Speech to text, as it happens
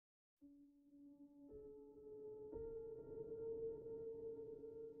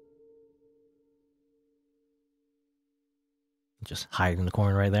just hide in the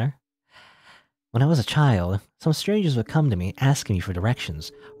corner right there. When I was a child, some strangers would come to me asking me for directions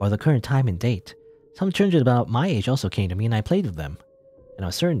or the current time and date. Some strangers about my age also came to me and I played with them. And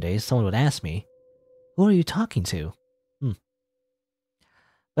on certain days, someone would ask me, "Who are you talking to?"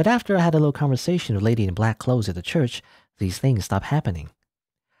 But after I had a little conversation with a lady in black clothes at the church, these things stopped happening.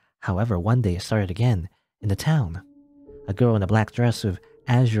 However, one day it started again, in the town. A girl in a black dress with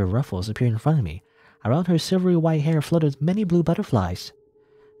azure ruffles appeared in front of me. Around her silvery white hair fluttered many blue butterflies.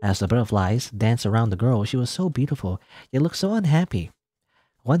 As the butterflies danced around the girl, she was so beautiful, yet looked so unhappy.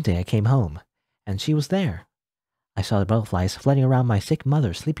 One day I came home, and she was there. I saw the butterflies flitting around my sick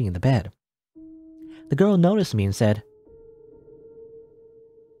mother sleeping in the bed. The girl noticed me and said,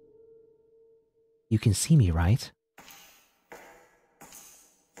 "You can see me, right?"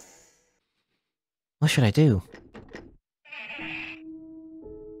 What should I do?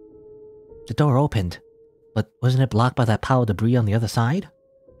 The door opened, but wasn't it blocked by that pile of debris on the other side?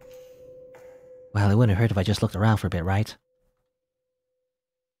 Well, it wouldn't hurt if I just looked around for a bit, right?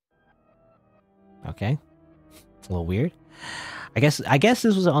 Okay. It's a little weird. I guess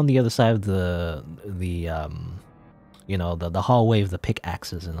this was on the other side of the hallway of the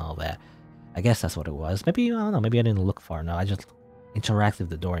pickaxes and all that. I guess that's what it was. Maybe, I don't know, maybe I didn't look far enough. I just interacted with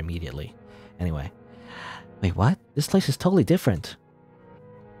the door immediately. Anyway. Wait, what? This place is totally different.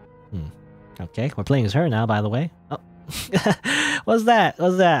 Okay, we're playing as her now, by the way. Oh. What's that?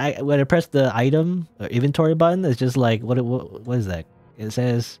 When I press the item or inventory button, it's just like, what is that? It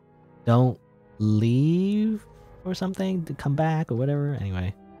says, "Don't leave," or something, to come back or whatever.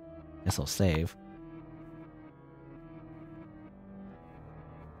 Anyway, guess I'll save.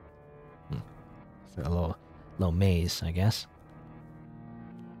 So a little maze, I guess.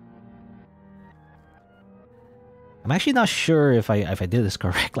 I'm actually not sure if I did this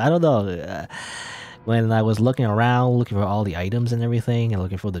correctly. I don't know. When I was looking around, looking for all the items and everything, and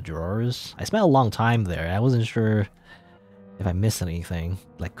looking for the drawers, I spent a long time there. I wasn't sure if I missed anything.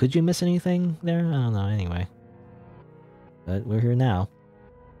 Like, could you miss anything there? I don't know, anyway. But we're here now.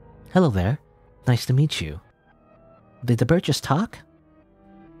 Hello there. Nice to meet you. Did the bird just talk?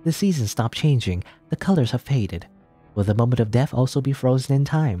 The seasons stopped changing. The colors have faded. Will the moment of death also be frozen in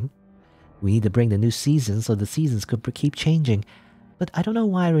time? We need to bring the new season so the seasons could keep changing. But I don't know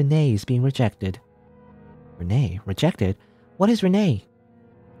why Renee is being rejected. Renee? Rejected? What is Renee?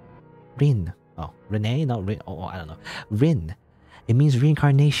 Rin. Oh, Renee? Not Rin. Oh, I don't know. Rin. It means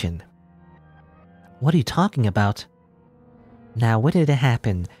reincarnation. What are you talking about? Now, when did it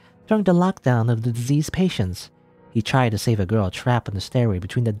happen? During the lockdown of the diseased patients. He tried to save a girl trapped on the stairway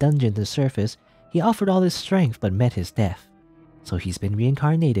between the dungeon and the surface. He offered all his strength but met his death. So he's been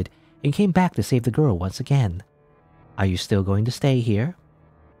reincarnated and came back to save the girl once again. Are you still going to stay here?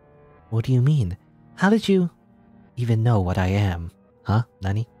 What do you mean? How did you even know what I am? Huh,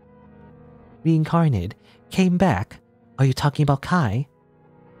 Nani? Reincarnated? Came back? Are you talking about Kai?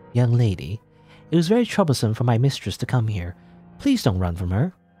 Young lady, it was very troublesome for my mistress to come here. Please don't run from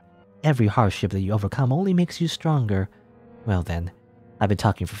her. Every hardship that you overcome only makes you stronger. Well then, I've been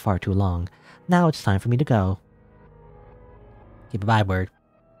talking for far too long. Now it's time for me to go. Okay, bye-bye, word.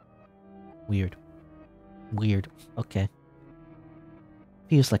 Weird. Weird. Okay.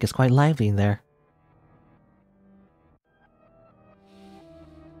 Feels like it's quite lively in there.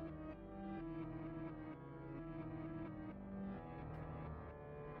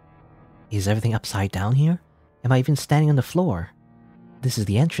 Is everything upside down here? Am I even standing on the floor? This is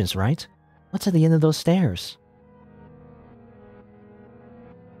the entrance, right? What's at the end of those stairs?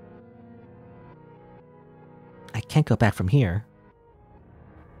 I can't go back from here.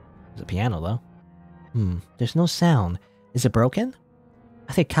 There's a piano, though. There's no sound. Is it broken?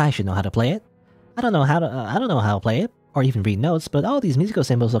 I think Kai should know how to play it. I don't know how to play it, or even read notes, but all these musical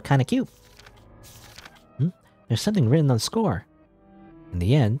symbols look kind of cute. There's something written on the score. In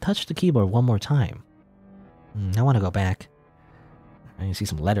the end, touch the keyboard one more time. I want to go back. I can see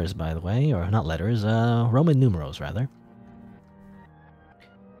some letters, by the way, or not letters, Roman numerals, rather.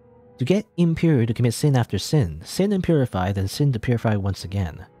 To get impure to commit sin after sin. Sin and purify, then sin to purify once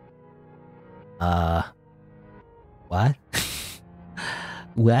again. What?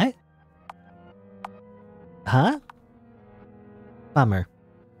 What? Huh? Bummer.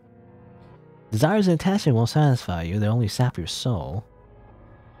 Desires and attachment won't satisfy you, they only sap your soul.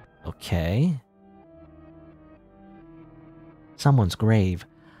 Okay. Someone's grave.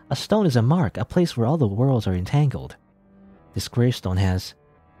 A stone is a mark, a place where all the worlds are entangled. This gravestone has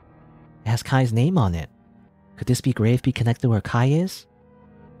Kai's name on it. Could this grave be connected where Kai is?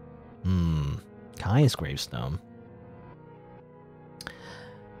 Kai's gravestone.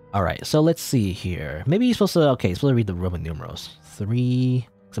 Alright, so let's see here. Maybe you're supposed to... Okay, you're supposed to read the Roman numerals. 3...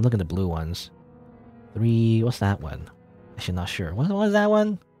 Because I'm looking at the blue ones. 3... What's that one? Actually, not sure. What was that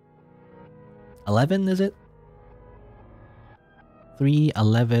one? 11, is it? 3,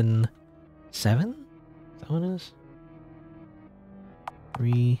 11, 7? Is that what it is?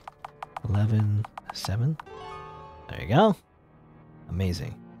 3, 11, 7. There you go.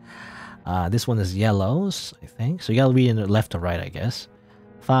 Amazing. This one is yellows, I think. So you gotta read in the left to right, I guess.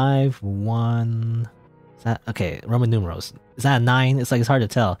 5, 1... Is that... Okay, Roman numerals. Is that a 9? It's like, it's hard to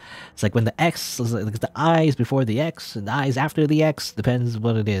tell. It's like when the X... Is like the I is before the X, and the I is after the X. Depends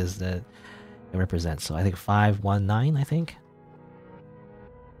what it is that it represents. So I think 5, 1, 9, I think.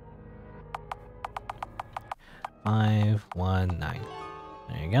 5, 1, 9.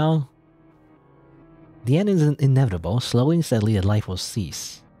 There you go. The end is inevitable. Slowly and steadily, the life will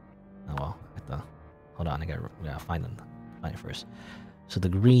cease. Oh well. Hold on, I gotta find it first. So the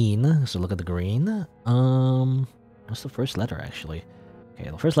green. So look at the green. What's the first letter actually? Okay,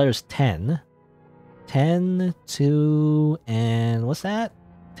 the first letter is 10. 10 to and what's that?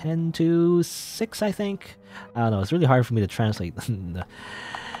 10 to 6, I think. I don't know. It's really hard for me to translate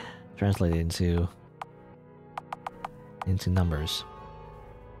translate it into numbers.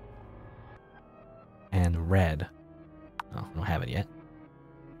 And red. Oh, I don't have it yet.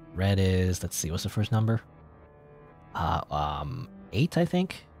 Red is, let's see, what's the first number? 8, I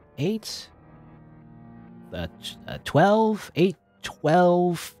think. 8. 12. 8,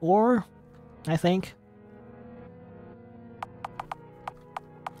 12, 4, I think.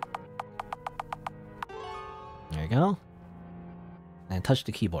 There you go. And touch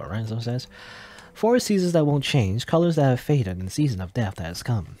the keyboard, right? So it says. 4 seasons that won't change, colors that have faded, and the season of death that has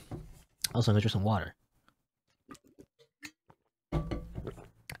come. Also, I'm gonna drink some water.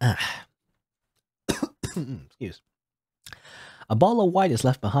 Excuse. A ball of white is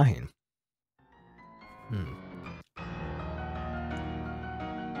left behind.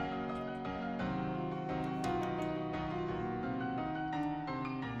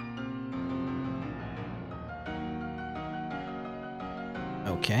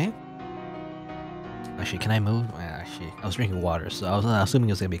 Okay. Actually, can I move? Actually, I was drinking water, so I was assuming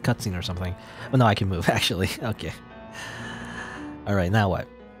it was gonna be a cutscene or something. But no, I can move, actually. Okay. Alright, now what?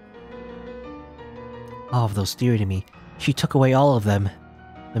 All of those dear to me. She took away all of them.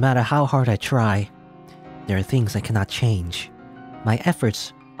 No matter how hard I try, there are things I cannot change. My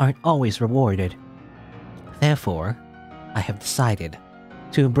efforts aren't always rewarded. Therefore, I have decided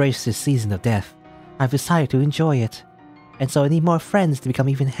to embrace this season of death. I've decided to enjoy it. And so I need more friends to become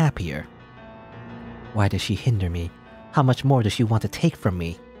even happier. Why does she hinder me? How much more does she want to take from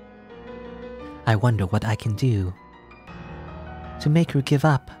me? I wonder what I can do to make her give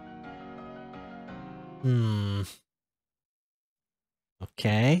up.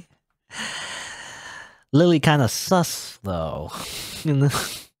 Okay. Lily kinda sus, though.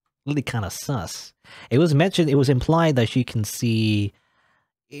 Lily kinda sus. It was mentioned, it was implied that she can see...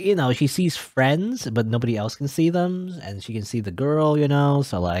 You know, she sees friends, but nobody else can see them. And she can see the girl, you know,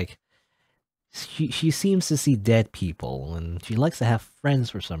 so like... She seems to see dead people, and she likes to have friends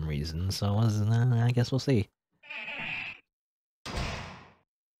for some reason, so I guess we'll see.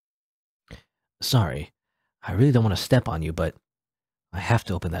 Sorry, I really don't want to step on you, but I have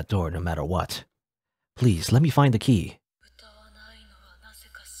to open that door no matter what. Please, let me find the key.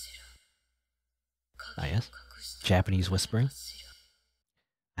 Ah yes? Japanese whispering?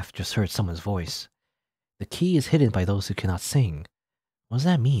 I've just heard someone's voice. The key is hidden by those who cannot sing. What does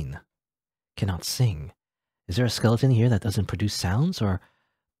that mean? Cannot sing. Is there a skeleton here that doesn't produce sounds, or...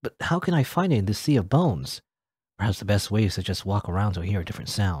 But how can I find it in this sea of bones? Perhaps the best way is to just walk around to hear a different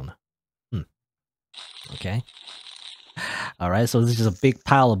sound. Okay. Alright, so this is a big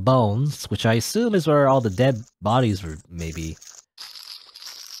pile of bones, which I assume is where all the dead bodies were maybe...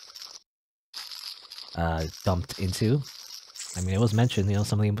 dumped into. I mean, it was mentioned, you know,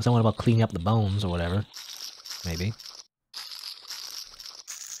 someone about cleaning up the bones or whatever. Maybe.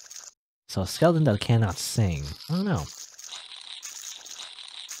 So a skeleton that cannot sing. I don't know.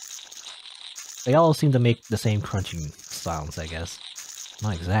 They all seem to make the same crunching sounds, I guess.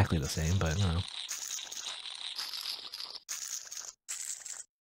 Not exactly the same, but you know.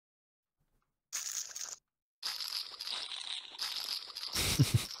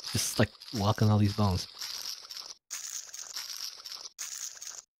 Just like walking all these bones.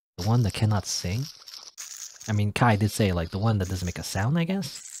 The one that cannot sing? I mean, Kai did say, like, the one that doesn't make a sound, I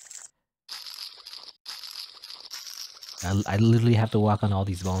guess? I literally have to walk on all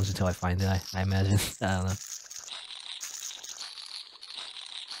these bones until I find it, I imagine. I don't know.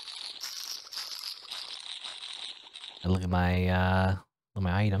 I look at my, all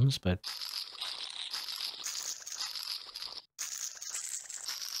my items, but...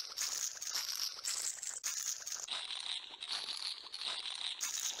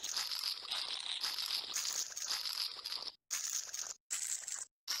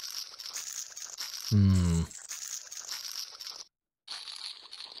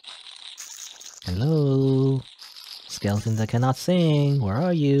 Hello? Skeleton that cannot sing, where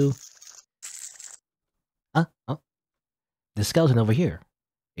are you? Oh. The skeleton over here.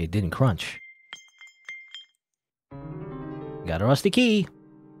 It didn't crunch. Got a rusty key.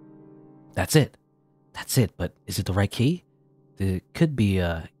 That's it. That's it, but is it the right key? It could be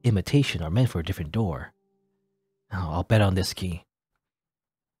a imitation or meant for a different door. Oh, I'll bet on this key.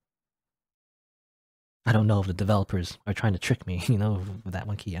 I don't know if the developers are trying to trick me, you know, with that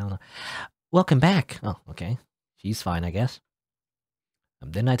one key. I don't know. Welcome back. Oh, okay. She's fine, I guess.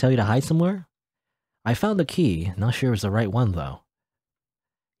 Didn't I tell you to hide somewhere? I found the key. Not sure it's the right one, though.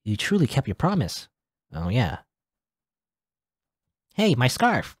 You truly kept your promise. Oh, yeah. Hey, my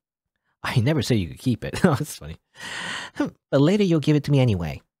scarf! I never said you could keep it. Oh, that's funny. But later you'll give it to me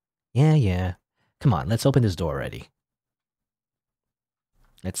anyway. Yeah. Come on, let's open this door already.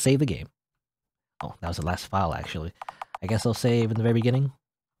 Let's save the game. Oh, that was the last file, actually. I guess I'll save in the very beginning.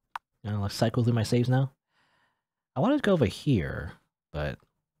 You know, let's cycle through my saves now. I wanted to go over here, but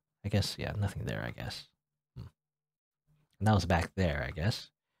I guess, yeah, nothing there, I guess. And that was back there, I guess.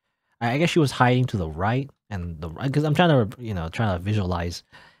 I guess she was hiding to the right, and because I'm trying to, you know, trying to visualize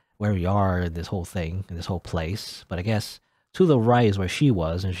where we are in this whole thing, in this whole place. But I guess to the right is where she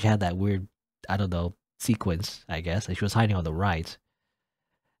was, and she had that weird, I don't know, sequence, I guess. And she was hiding on the right.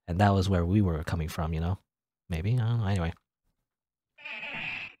 And that was where we were coming from, you know? Maybe? I don't know. Anyway.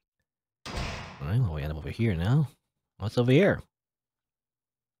 Alright, well, we end up over here now. What's over here?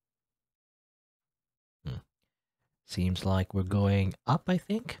 Seems like we're going up, I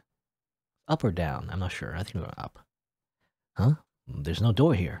think? Up or down? I'm not sure. I think we're going up. Huh? There's no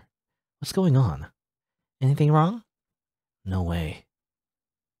door here. What's going on? Anything wrong? No way.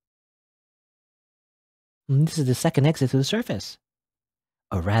 This is the second exit to the surface.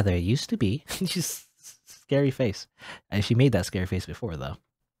 Or rather, it used to be. Just scary face. And she made that scary face before, though.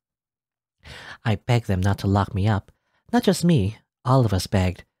 I begged them not to lock me up. Not just me. All of us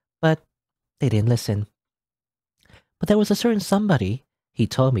begged. But they didn't listen. But there was a certain somebody. He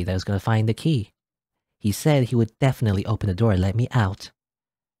told me that I was going to find the key. He said he would definitely open the door and let me out.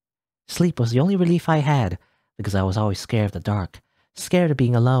 Sleep was the only relief I had, because I was always scared of the dark, scared of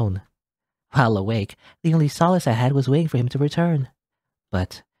being alone. While awake, the only solace I had was waiting for him to return.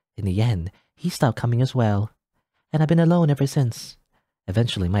 But, in the end, he stopped coming as well, and I've been alone ever since.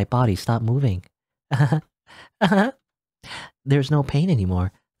 Eventually, my body stopped moving. There's no pain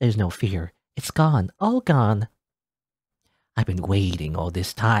anymore. There's no fear. It's gone, all gone. I've been waiting all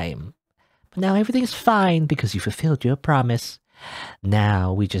this time. But now everything's fine because you fulfilled your promise.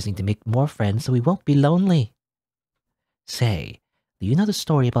 Now we just need to make more friends so we won't be lonely. Say, do you know the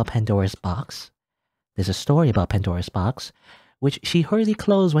story about Pandora's box? There's a story about Pandora's box, which she hurriedly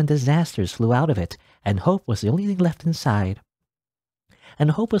closed when disasters flew out of it, and hope was the only thing left inside.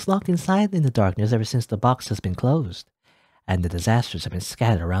 And hope was locked inside in the darkness ever since the box has been closed, and the disasters have been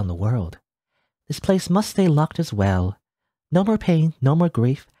scattered around the world. This place must stay locked as well. No more pain, no more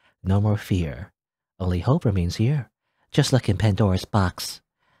grief, no more fear. Only hope remains here, just like in Pandora's box.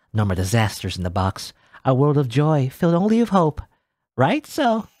 No more disasters in the box. A world of joy filled only of hope. Right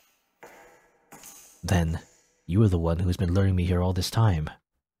so? Then, you are the one who's been luring me here all this time.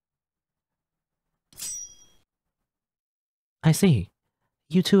 I see.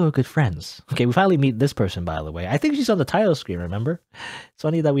 You two are good friends. Okay, we finally meet this person, by the way. I think she's on the title screen, remember? It's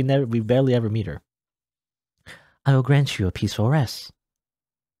funny that we barely ever meet her. I will grant you a peaceful rest.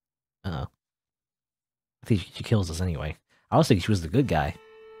 Uh-oh. I think she kills us anyway. I was thinking she was the good guy.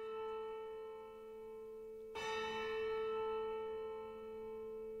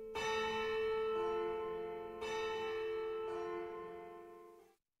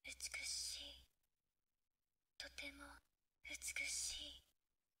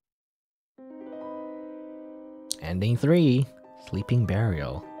 Ending 3. Sleeping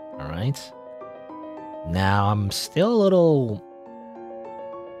Burial. Alright. Now, I'm still a little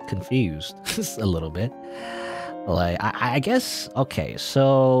confused. Just a little bit. Like, I guess, okay,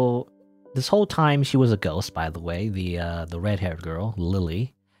 so this whole time she was a ghost, by the way, the red-haired girl,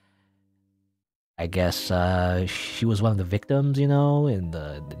 Lily. I guess she was one of the victims, you know, in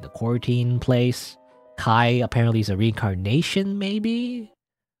the quarantine place. Kai apparently is a reincarnation, maybe?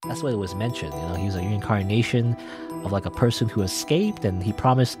 That's what it was mentioned, you know, he was a reincarnation of like a person who escaped, and he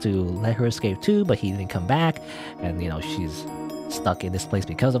promised to let her escape too, but he didn't come back, and you know, she's stuck in this place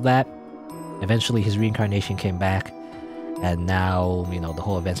because of that. Eventually, his reincarnation came back, and now, you know, the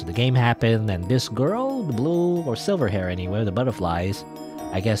whole events of the game happened, and this girl, the blue or silver hair anyway, the butterflies,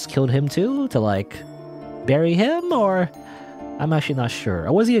 I guess killed him too to, like, bury him, or... I'm actually not sure.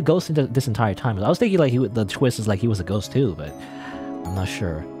 Or was he a ghost this entire time? I was thinking, like, the twist is like he was a ghost too, but I'm not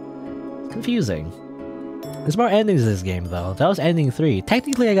sure. It's confusing. There's more endings in this game, though. That was ending 3.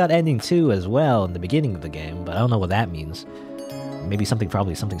 Technically, I got ending 2 as well in the beginning of the game, but I don't know what that means. Maybe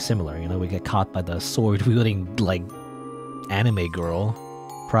probably something similar, you know? We get caught by the sword-wielding, like, anime girl.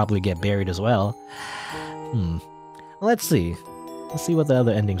 Probably get buried as well. Well, let's see. Let's see what the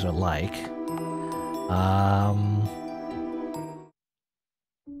other endings are like.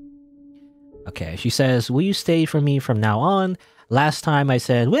 Okay, she says, will you stay for me from now on? Last time I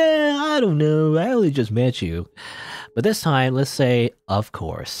said, well, I don't know, I only just met you. But this time, let's say, of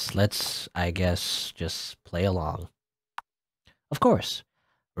course. Let's, I guess, just play along. Of course.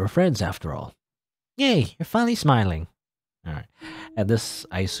 We're friends after all. Yay, you're finally smiling. Alright. And this,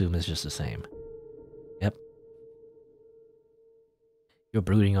 I assume, is just the same. Yep. You're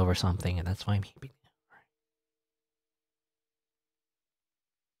brooding over something, and that's why I'm keeping it.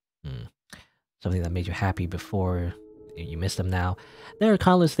 Something that made you happy before, you miss them now. There are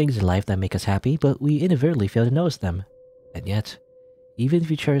countless things in life that make us happy, but we inadvertently fail to notice them. And yet, even if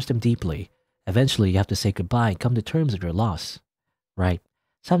you cherish them deeply, eventually you have to say goodbye and come to terms with your loss. Right,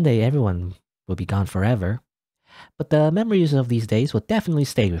 someday everyone will be gone forever, but the memories of these days will definitely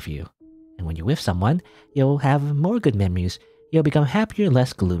stay with you. And when you're with someone, you'll have more good memories, you'll become happier and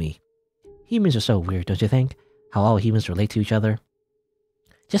less gloomy. Humans are so weird, don't you think? How all humans relate to each other.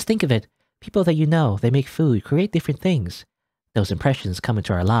 Just think of it. People that you know, they make food, create different things. Those impressions come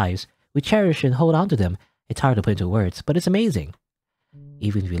into our lives. We cherish and hold on to them. It's hard to put into words, but it's amazing.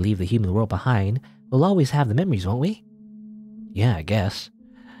 Even if we leave the human world behind, we'll always have the memories, won't we? Yeah, I guess.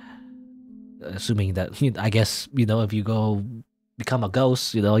 Assuming that, I guess, you know, if you go become a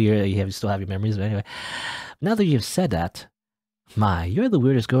ghost, you know, you still have your memories. But anyway, now that you've said that, my, you're the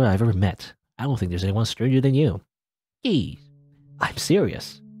weirdest girl I've ever met. I don't think there's anyone stranger than you. Geez, I'm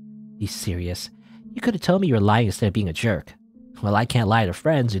serious. You serious? You could have told me you were lying instead of being a jerk. Well, I can't lie to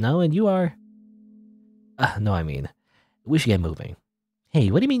friends, you know, and you are... no, I mean, we should get moving. Hey,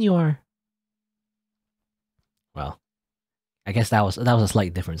 what do you mean you are? Well, I guess that was a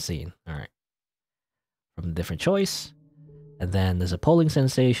slightly different scene. Alright. From a different choice. And then there's a polling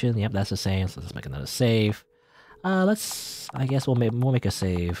sensation. Yep, that's the same. So let's make another save. I guess we'll make a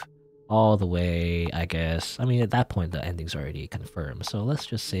save all the way, I guess. I mean, at that point, the ending's already confirmed. So let's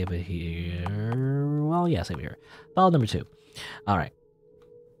just save it here. Well, yeah, save it here. File number 2. Alright.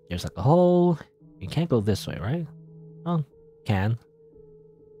 There's like a hole. You can't go this way, right? Oh, can.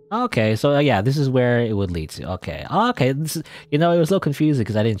 Okay, so yeah, this is where it would lead to. Okay, okay. This is, you know, it was a little confusing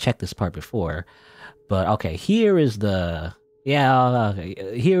because I didn't check this part before. But okay, here is the... Yeah,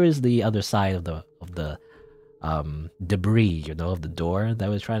 okay. Here is the other side of the debris, you know, of the door that I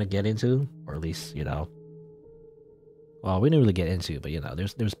was trying to get into, or at least, you know, well, we didn't really get into, but you know,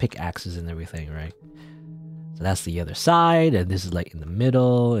 there's pickaxes and everything, right? So that's the other side, and this is like in the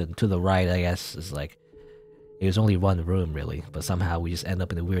middle, and to the right, I guess, is like, it was only one room really, but somehow we just end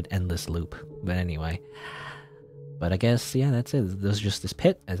up in a weird endless loop. But anyway, but I guess, yeah, that's it. There's just this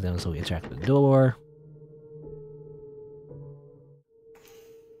pit, and then so we interact with the door.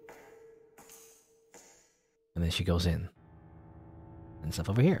 And then she goes in. And stuff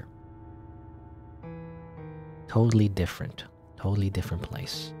over here. Totally different. Totally different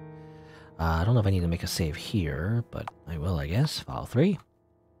place. I don't know if I need to make a save here, but I will, I guess. File 3.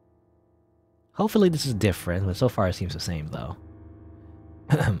 Hopefully this is different, but so far it seems the same, though.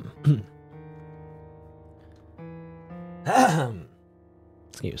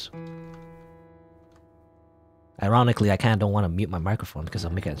 Excuse. Ironically, I kind of don't want to mute my microphone because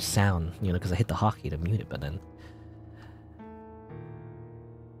I'll make a sound, you know, because I hit the hotkey to mute it, but then...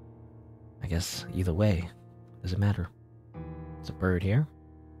 I guess either way, doesn't matter. There's a bird here.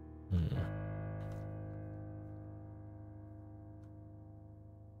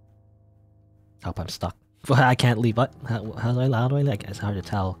 Hope I'm stuck. I can't leave. What? How do I like? It's hard to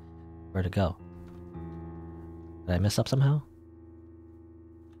tell where to go. Did I mess up somehow?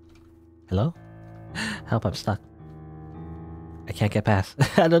 Hello? Help, I'm stuck. I can't get past.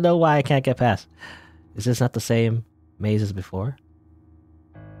 I don't know why I can't get past. Is this not the same maze as before?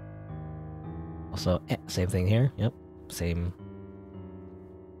 Also, same thing here. Yep. Same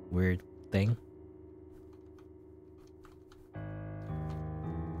weird thing.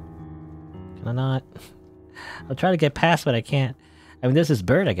 Can I not? I'll try to get past, but I can't. I mean, there's this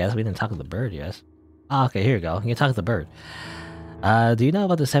bird, I guess. We didn't talk to the bird, yes. Ah, okay, here we go. You can talk to the bird. Do you know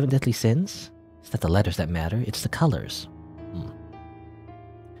about the 7 deadly sins? It's not the letters that matter, it's the colors.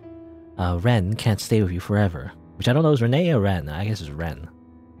 Ren can't stay with you forever. Which I don't know, is Renee or Ren? I guess it's Ren.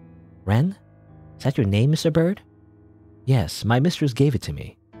 Ren? Is that your name, Mr. Bird? Yes, my mistress gave it to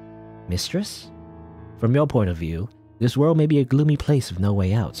me. Mistress? From your point of view, this world may be a gloomy place with no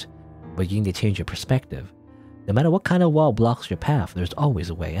way out, but you need to change your perspective. No matter what kind of wall blocks your path, there's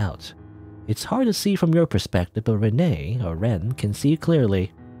always a way out. It's hard to see from your perspective, but Renee, or Ren, can see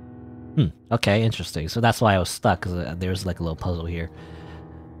clearly. Okay, interesting. So that's why I was stuck, because there's like a little puzzle here.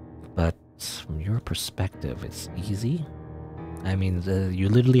 But from your perspective, it's easy? I mean, you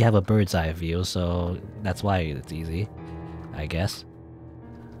literally have a bird's eye view, so that's why it's easy, I guess.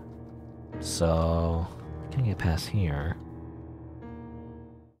 So, I can't get past here.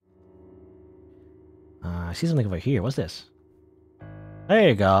 I see something over here. What's this? There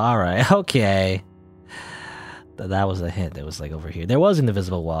you go. Alright, okay. That was a hint. It was like over here. There was an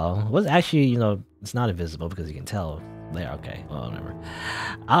invisible wall. It was actually, you know, it's not invisible because you can tell. There, okay. Well, whatever.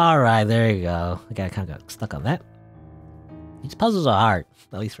 Alright, there you go. I kind of got stuck on that. These puzzles are hard.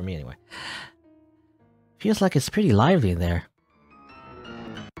 At least for me, anyway. Feels like it's pretty lively in there.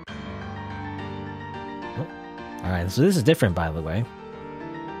 Oh. Alright, so this is different, by the way.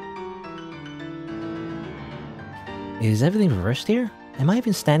 Is everything reversed here? Am I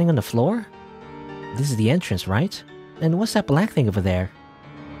even standing on the floor? This is the entrance, right? And what's that black thing over there?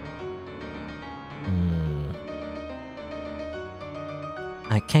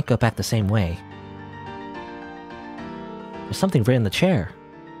 I can't go back the same way. There's something written in the chair.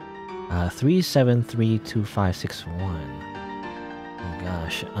 373251. Oh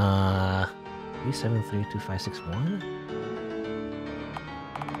gosh. 373251?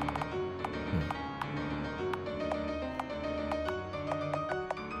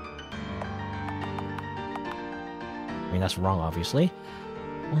 I mean, that's wrong, obviously.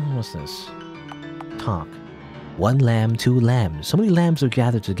 What's this? Talk. 1 lamb, 2 lambs. So many lambs are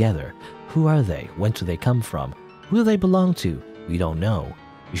gathered together. Who are they? Whence do they come from? Who do they belong to? We don't know.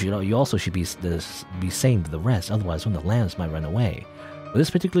 You also should be same to the rest, otherwise one of the lambs might run away. But this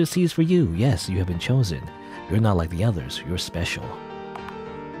particular seed is for you. Yes, you have been chosen. You're not like the others. You're special.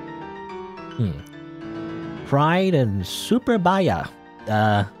 Pride and Super Baya.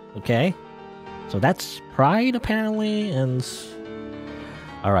 Okay. So that's pride, apparently, and...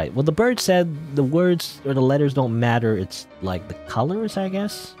 Alright, well the bird said the words or the letters don't matter, it's like the colors, I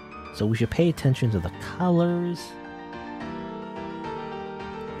guess? So we should pay attention to the colors.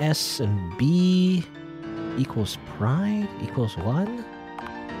 S and B equals pride equals 1?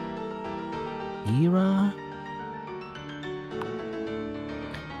 Era?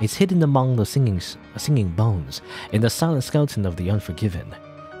 It's hidden among the singing bones, in the silent skeleton of the unforgiven.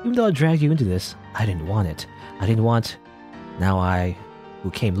 Even though I dragged you into this, I didn't want it. I didn't want... Now I,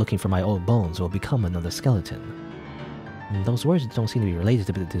 who came looking for my old bones, will become another skeleton. Those words don't seem to be related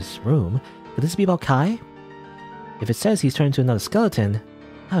to this room. Could this be about Kai? If it says he's turned into another skeleton,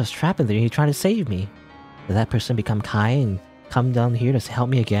 I was trapped in there and he tried to save me. Did that person become Kai and come down here to help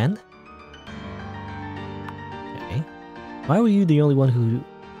me again? Okay. Why were you the only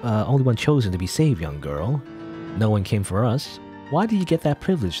one chosen to be saved, young girl? No one came for us. Why did you get that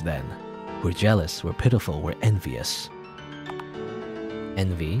privilege then? We're jealous, we're pitiful, we're envious.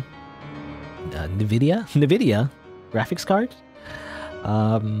 Envy? Nvidia? Nvidia? Graphics card?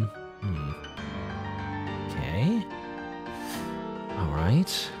 Okay.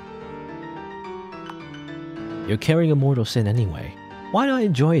 Alright. You're carrying a mortal sin anyway. Why not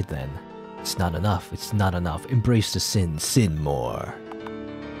enjoy it then? It's not enough, it's not enough. Embrace the sin, sin more.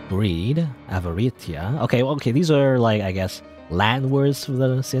 Greed, avaritia. Okay, well, okay, these are like, I guess, Latin words for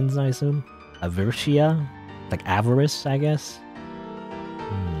the sins, I assume. Avertia, like avarice, I guess.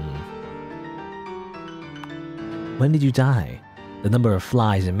 When did you die? The number of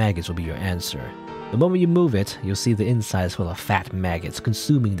flies and maggots will be your answer. The moment you move it, you'll see the insides full of fat maggots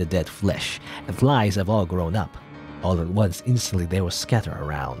consuming the dead flesh, and flies have all grown up. All at once, instantly they will scatter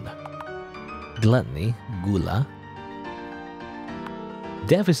around. Gluttony, gula.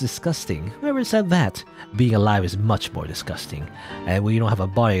 Death is disgusting. Whoever said that? Being alive is much more disgusting. And when you don't have a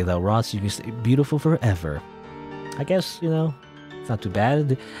body that rots, you can stay beautiful forever. I guess, you know, it's not too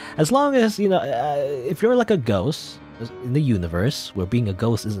bad. As long as, you know, if you're like a ghost in the universe, where being a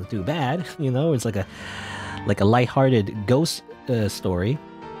ghost isn't too bad, you know, it's like a lighthearted ghost story.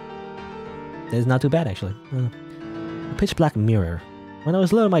 It's not too bad, actually. A pitch black mirror. When I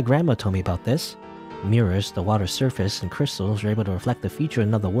was little, my grandma told me about this. Mirrors, the water's surface, and crystals are able to reflect the future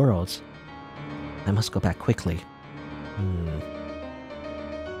in other worlds. I must go back quickly.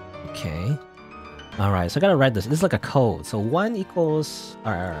 Okay. Alright, so I gotta write this. This is like a code. So 1 equals...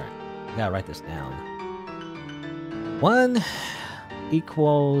 Alright. I gotta write this down. 1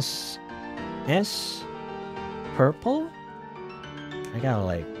 equals S purple? I gotta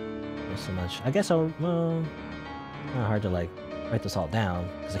like... There's so much. I guess I'll... Well, not hard to like write this all down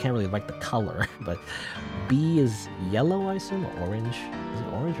because I can't really write the color. But B is yellow, I assume, or orange. Is it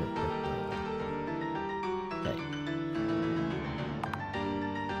orange or purple? Okay.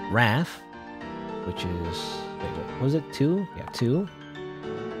 Raf, which is... Wait, what was it? 2? Yeah, 2.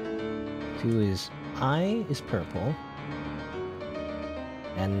 2 is... I is purple.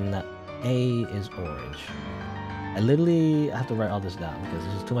 And A is orange. I literally have to write all this down because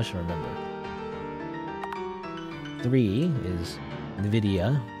this is too much to remember. 3 is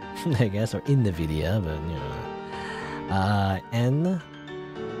NVIDIA, I guess, or NVIDIA, but you know. N.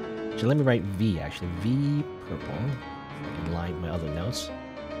 So let me write V actually. V purple. In line with my other notes.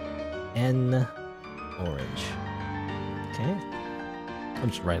 N orange. Okay. I'm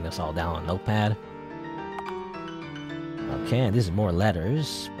just writing this all down on Notepad. Okay, and this is more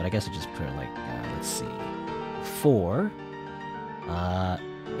letters, but I guess I just put it like, let's see. 4.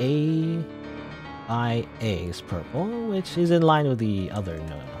 A is purple, which is in line with the other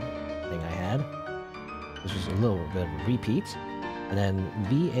thing I had, which is a little bit of a repeat. And then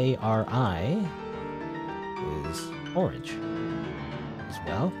VARI is orange as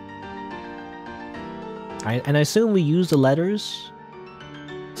well. And I assume we use the letters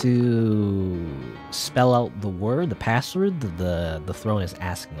to spell out the word, the password the throne is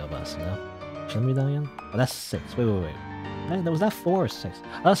asking of us, you know? Should I read that again? Oh, that's 6. Wait. Was that 4 or 6?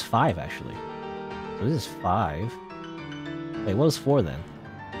 Oh, that's 5, actually. So this is 5. Wait, what was 4 then?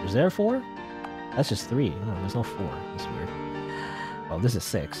 Was there 4? That's just 3. No, there's no 4. That's weird. Well, this is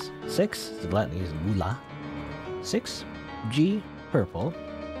 6. 6, the Latin is Mula. 6, G, purple.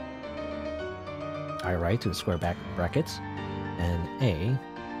 I write to the square brackets. And A,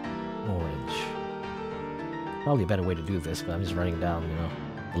 orange. Probably a better way to do this, but I'm just writing down, you know,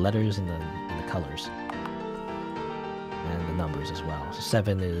 the letters and the colors. And the numbers as well. So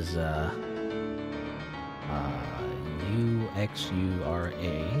 7 is UXURA,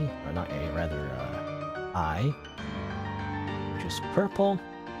 or not A, rather I, which is purple,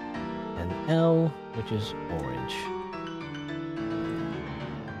 and L, which is orange.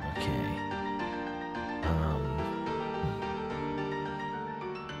 Okay.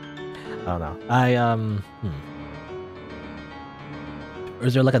 I don't know. Or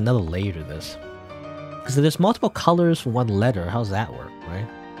is there like another layer to this? Because there's multiple colors for one letter. How's that work, right?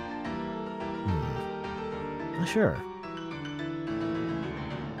 Not sure.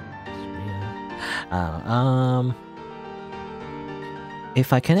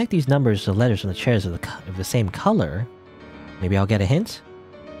 If I connect these numbers to letters from the chairs of the same color, maybe I'll get a hint.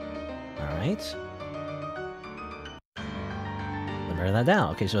 All right. Write that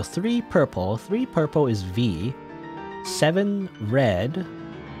down. Okay, so 3 purple. 3 purple is V. 7 red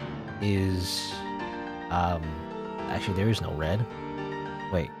is... Actually, there is no red.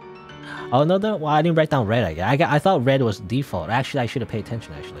 Wait. Oh, no, well, I didn't write down red, I thought red was default. Actually, I should have paid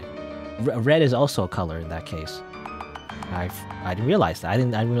attention, actually. Red is also a color in that case. I didn't realize that. I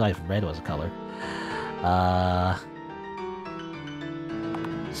didn't realize red was a color.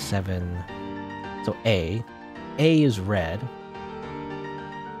 7... So A. A is red.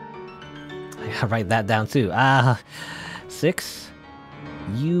 I gotta write that down too. 6.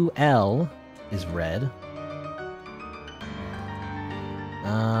 UL is red.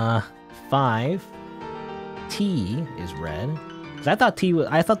 5. T is red. Cause I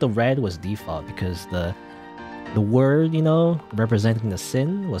thought the red was default because the word, you know, representing the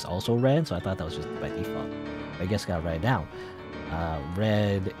sin was also red, so I thought that was just by default. I guess I gotta write it down.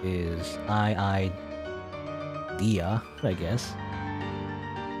 Red is Dia, I guess.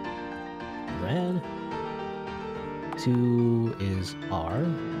 Red. 2 is R,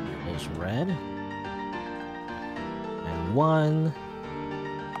 equals red. And 1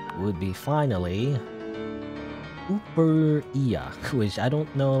 would be finally Iya, which I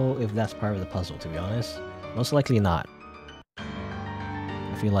don't know if that's part of the puzzle, to be honest. Most likely not.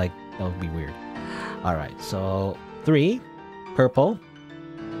 I feel like that would be weird. Alright, so 3, purple.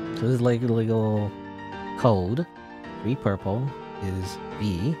 So this is like a little code. 3 purple is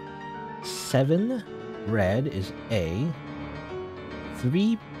B. 7 red is A.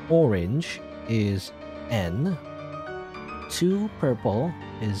 3 orange is N. 2 purple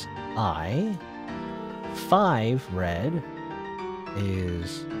is I. 5 red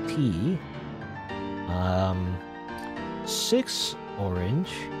is T. 6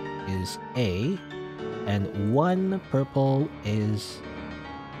 orange is A. And 1 purple is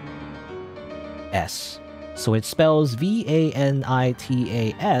So it spells Vanitas,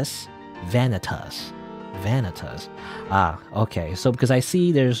 Vanitas. Vanitas. Ah, okay. So because I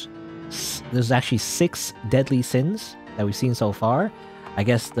see there's actually 6 deadly sins that we've seen so far. I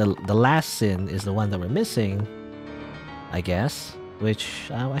guess the last sin is the one that we're missing, I guess. Which,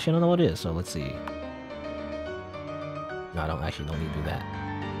 actually I don't know what it is, so let's see. No, I don't need to do that.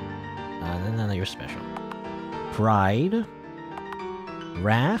 No, you're special. Pride.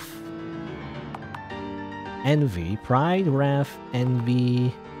 Wrath. Envy. Pride, wrath,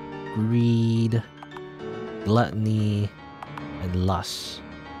 envy, greed, gluttony, and lust.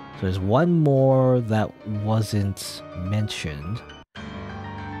 So there's one more that wasn't mentioned.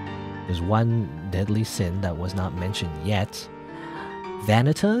 There's one deadly sin that was not mentioned yet.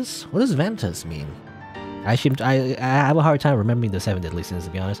 Vanitas? What does vanitas mean? I have a hard time remembering the 7 deadly sins,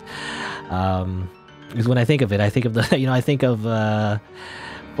 to be honest. Because when I think of it, I think of the I think of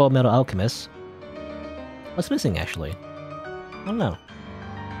Full Metal Alchemist. What's missing actually? I don't know.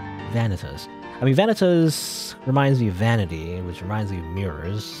 Vanitas. I mean, vanitas reminds me of vanity, which reminds me of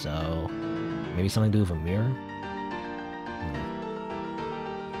mirrors. So maybe something to do with a mirror.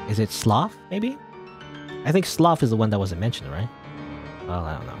 Is it sloth? Maybe. I think sloth is the one that wasn't mentioned, right? Well,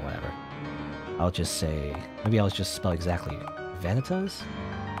 I don't know. Whatever. I'll just say... Maybe I'll just spell exactly... Vanitas?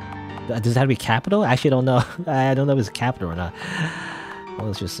 Does that have to be capital? Actually, I don't know. I don't know if it's capital or not. Well,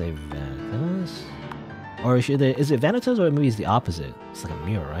 let's just say Vanitas. Or is it Vanitas or maybe it's the opposite? It's like a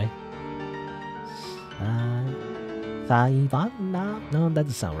mirror, right? No, that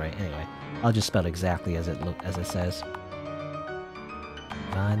doesn't sound right. Anyway, I'll just spell it exactly as it says.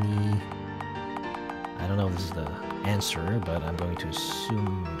 Vani... I don't know if this is the answer, but I'm going to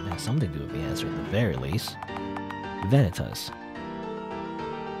assume it has something to do with the answer at the very least. Vanitas.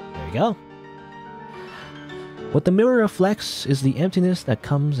 There you go. What the mirror reflects is the emptiness that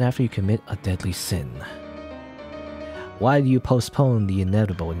comes after you commit a deadly sin. Why do you postpone the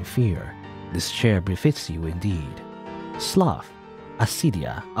inevitable in fear? This chair befits you indeed. Sloth.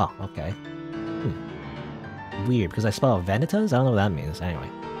 Acedia. Oh, okay. Weird, because I spelled vanitas? I don't know what that means. Anyway.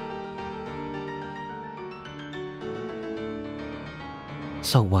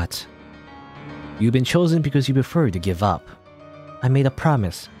 So what? You've been chosen because you prefer to give up. I made a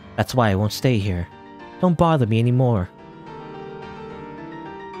promise. That's why I won't stay here. Don't bother me anymore.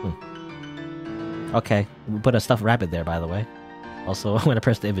 Okay, we put a stuffed rabbit there, by the way. Also, when I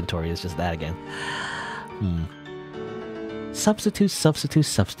press the inventory, it's just that again.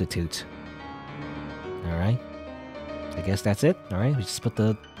 Substitute. Alright. I guess that's it. Alright, we just put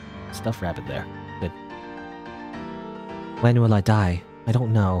the stuffed rabbit there. Good. When will I die? I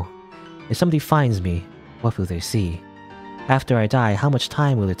don't know. If somebody finds me, what will they see? After I die, how much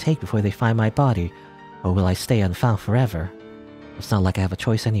time will it take before they find my body? Or will I stay unfound forever? It's not like I have a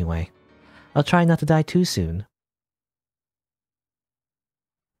choice anyway. I'll try not to die too soon.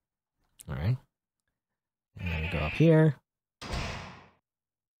 Alright. And then we go up here.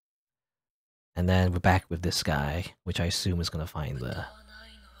 And then we're back with this guy, which I assume is going to find the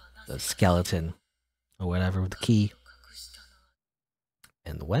skeleton or whatever with the key.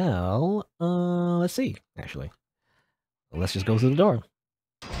 And well, let's see, actually. Let's just go through the door.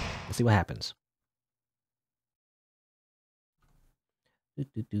 Let's see what happens.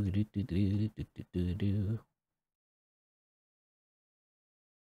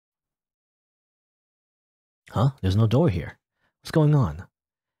 Huh? There's no door here. What's going on?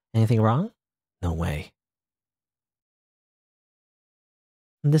 Anything wrong? No way.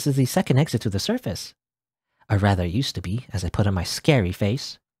 This is the second exit to the surface. Or rather, it used to be, as I put on my scary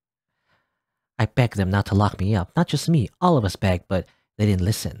face. I begged them not to lock me up. Not just me, all of us begged, but they didn't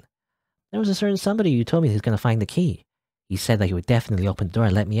listen. There was a certain somebody who told me he was going to find the key. He said that he would definitely open the door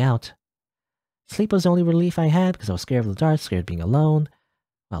and let me out. Sleep was the only relief I had, because I was scared of the dark, scared of being alone.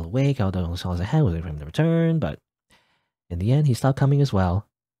 While awake, all the songs I had was waiting for him to return, but in the end, he stopped coming as well.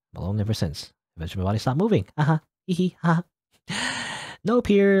 I'm alone ever since. Eventually, my body stopped moving. Haha, hee ha. No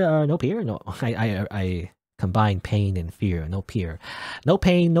peer, no peer? No, I combine pain and fear. No peer. No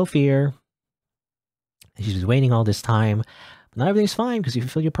pain, no fear. She's been waiting all this time. But now everything's fine because you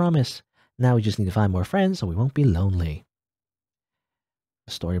fulfilled your promise. Now we just need to find more friends so we won't be lonely.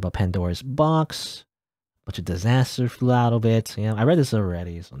 A story about Pandora's box. A bunch of disaster flew out of it. You know, I read this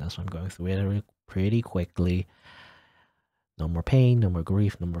already, so that's why I'm going through it pretty quickly. No more pain, no more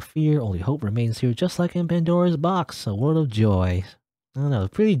grief, no more fear. Only hope remains here, just like in Pandora's box. A world of joy. I don't know,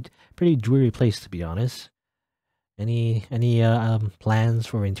 pretty dreary place to be honest. Any plans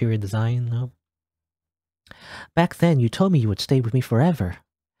for interior design? No. Back then, you told me you would stay with me forever.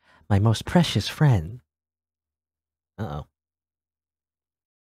 My most precious friend. Uh-oh.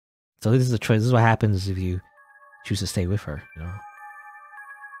 So this is a choice. This is what happens if you choose to stay with her, you know?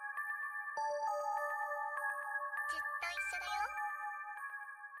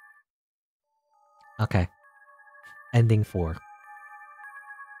 Okay. Ending 4.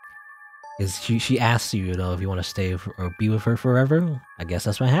 Is she asks you, you know, if you want to stay or be with her forever? I guess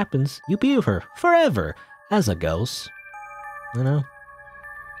that's what happens. You be with her forever as a ghost. You know?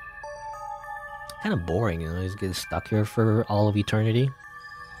 Kind of boring, you know, just get stuck here for all of eternity.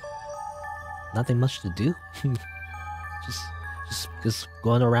 Nothing much to do. just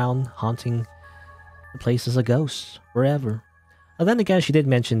going around haunting the place as a ghost forever. And then again, she did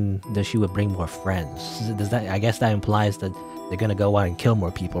mention that she would bring more friends. Does that? I guess that implies that they're gonna go out and kill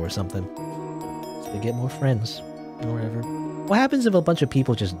more people or something. So they get more friends or whatever. What happens if a bunch of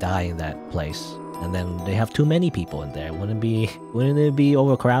people just die in that place, and then they have too many people in there? Wouldn't it be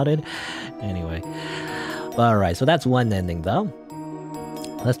overcrowded? Anyway, all right. So that's one ending, though.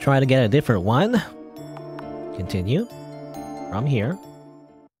 Let's try to get a different one. Continue from here.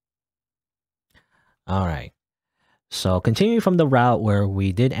 All right. So continue from the route where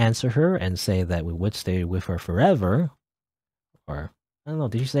we did answer her and say that we would stay with her forever. Or, I don't know,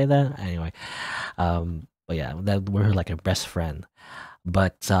 did you say that? Anyway. But yeah, that we're like a best friend.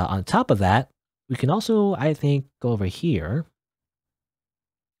 But on top of that, we can also, I think, go over here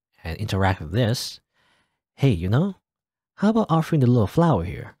and interact with this. Hey, you know, how about offering the little flower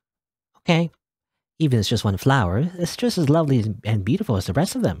here? Okay. Even if it's just one flower, it's just as lovely and beautiful as the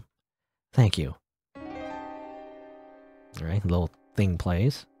rest of them. Thank you. Alright, little thing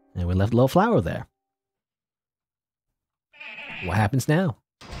plays. And we left a little flower there. What happens now?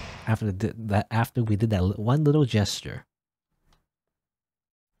 After we did that one little gesture.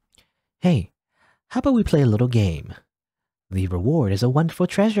 Hey, how about we play a little game? The reward is a wonderful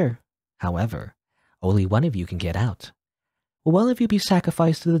treasure. However, only one of you can get out. Will one of you be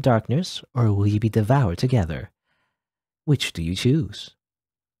sacrificed to the darkness, or will you be devoured together? Which do you choose?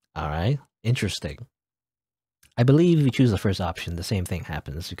 Alright, interesting. I believe if you choose the first option, the same thing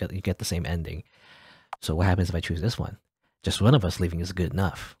happens. You get the same ending. So what happens if I choose this one? Just one of us leaving is good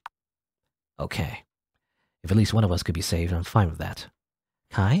enough. Okay. If at least one of us could be saved, I'm fine with that.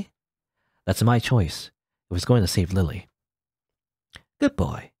 Kai? That's my choice. It was going to save Lily. Good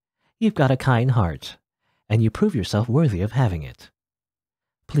boy. You've got a kind heart, and you prove yourself worthy of having it.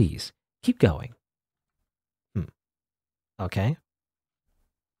 Please, keep going. Okay.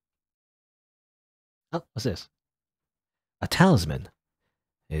 Oh, what's this? A talisman.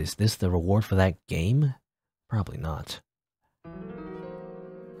 Is this the reward for that game? Probably not.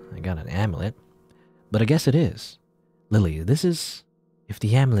 I got an amulet. But I guess it is. Lily, this is... If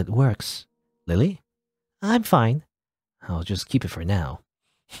the amulet works... Lily? I'm fine. I'll just keep it for now.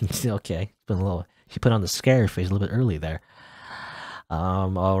 Okay. Been a little... She put on the scare face a little bit early there.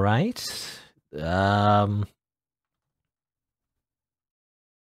 Alright. What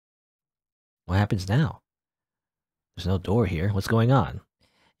happens now? There's no door here. What's going on?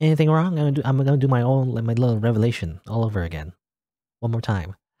 Anything wrong? I'm gonna do my little revelation all over again. One more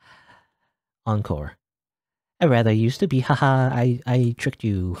time. Encore. I rather used to be. Haha, I tricked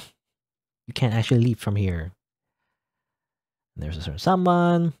you. You can't actually leave from here. And there's a certain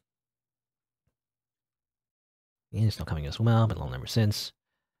someone. He's not coming as well, but long ever since.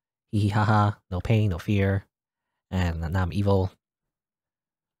 Hee hee haha. No pain, no fear. And now I'm evil.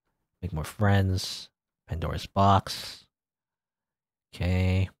 Make more friends. Pandora's box.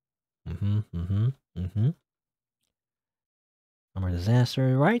 Okay. No more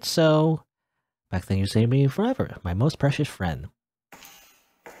disaster. Right, so... Back then you saved me forever, my most precious friend.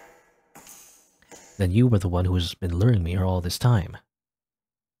 Then you were the one who's been luring me here all this time.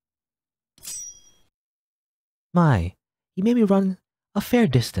 My, you made me run a fair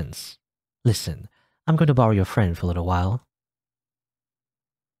distance. Listen, I'm going to borrow your friend for a little while.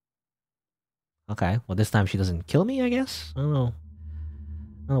 Okay, well this time she doesn't kill me, I guess? I don't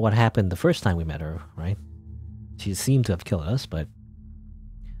know what happened the first time we met her, right? She seemed to have killed us, but...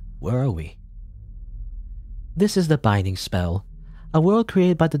 Where are we? This is the binding spell, a world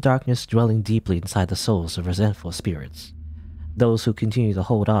created by the darkness dwelling deeply inside the souls of resentful spirits. Those who continue to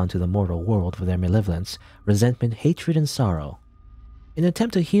hold on to the mortal world for their malevolence, resentment, hatred, and sorrow. In an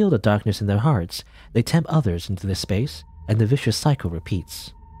attempt to heal the darkness in their hearts, they tempt others into this space, and the vicious cycle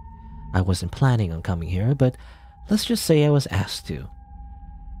repeats. I wasn't planning on coming here, but let's just say I was asked to.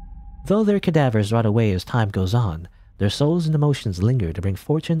 Though their cadavers rot away as time goes on, their souls and emotions linger to bring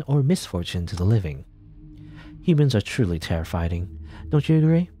fortune or misfortune to the living. Humans are truly terrifying, don't you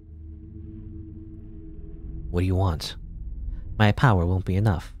agree? What do you want? My power won't be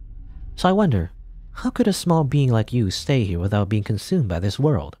enough. So I wonder, how could a small being like you stay here without being consumed by this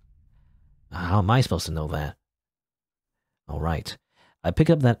world? How am I supposed to know that? Alright. I picked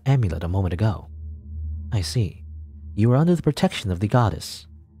up that amulet a moment ago. I see. You were under the protection of the goddess.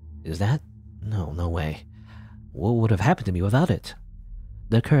 Is that? No, no way. What would have happened to me without it?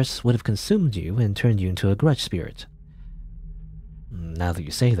 The curse would have consumed you and turned you into a grudge spirit. Now that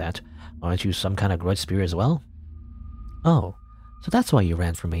you say that, aren't you some kind of grudge spirit as well? Oh, so that's why you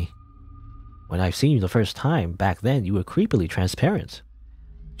ran from me. When I've seen you the first time, back then you were creepily transparent.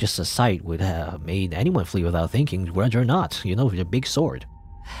 Just a sight would have made anyone flee without thinking, grudge or not, you know, with your big sword.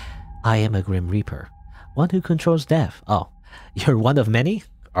 I am a Grim Reaper, one who controls death. Oh, you're one of many?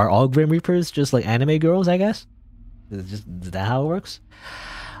 Are all Grim Reapers just like anime girls, I guess? Is that how it works?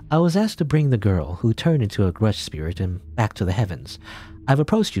 I was asked to bring the girl who turned into a grudge spirit and back to the heavens. I've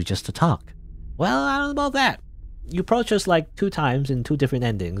approached you just to talk. Well, I don't know about that. You approached us like 2 times in 2 different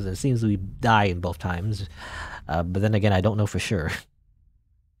endings, and it seems we die in both times. But then again, I don't know for sure.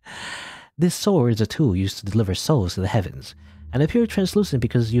 This sword is a tool used to deliver souls to the heavens, and appear translucent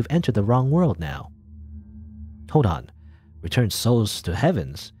because you've entered the wrong world now. Hold on. Return souls to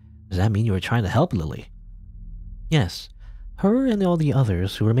heavens? Does that mean you were trying to help Lily? Yes. Her and all the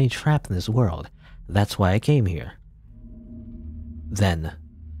others who remain trapped in this world. That's why I came here. Then,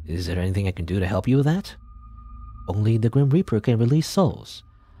 is there anything I can do to help you with that? Only the Grim Reaper can release souls.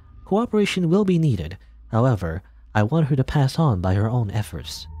 Cooperation will be needed. However, I want her to pass on by her own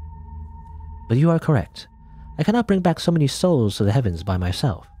efforts. But you are correct. I cannot bring back so many souls to the heavens by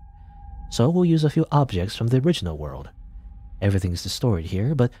myself. So we'll use a few objects from the original world. Everything's distorted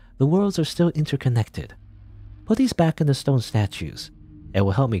here, but the worlds are still interconnected. Put these back in the stone statues. It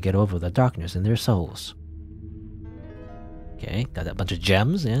will help me get over the darkness in their souls. Okay, got a bunch of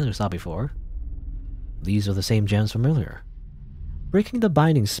gems. Yeah, we saw before. These are the same gems from earlier. Breaking the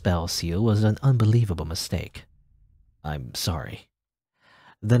binding spell seal was an unbelievable mistake. I'm sorry.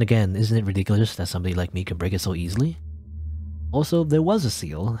 Then again, isn't it ridiculous that somebody like me can break it so easily? Also, there was a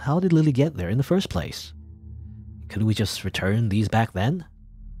seal. How did Lily get there in the first place? Could we just return these back then?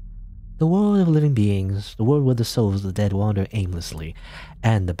 The world of living beings, the world where the souls of the dead wander aimlessly,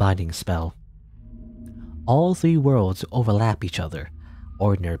 and the binding spell. All 3 worlds overlap each other.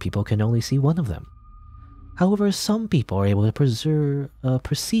 Ordinary people can only see one of them. However, some people are able to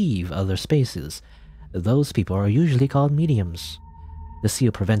perceive other spaces. Those people are usually called mediums. The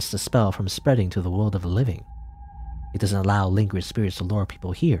seal prevents the spell from spreading to the world of the living. It doesn't allow lingering spirits to lure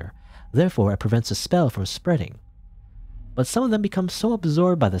people here. Therefore, it prevents the spell from spreading. But some of them become so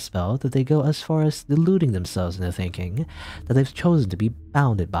absorbed by the spell that they go as far as deluding themselves into thinking that they've chosen to be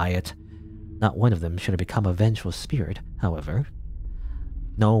bounded by it. Not one of them should have become a vengeful spirit, however.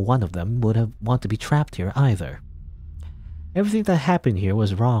 No one of them would have want to be trapped here either. Everything that happened here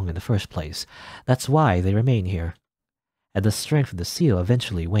was wrong in the first place. That's why they remain here. And the strength of the seal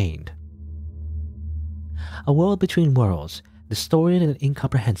eventually waned. A world between worlds, distorted and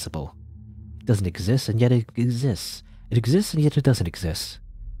incomprehensible. It doesn't exist and yet it exists. It exists and yet it doesn't exist.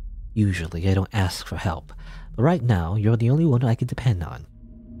 Usually I don't ask for help, but right now you're the only one I can depend on.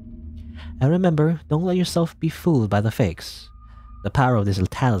 And remember, don't let yourself be fooled by the fakes. The power of this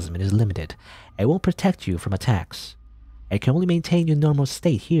talisman is limited. It won't protect you from attacks. It can only maintain your normal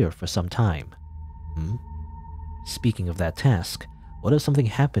state here for some time. Speaking of that task, what if something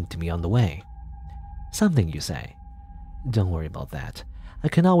happened to me on the way? Something, you say? Don't worry about that. I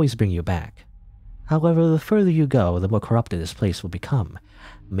can always bring you back. However, the further you go, the more corrupted this place will become,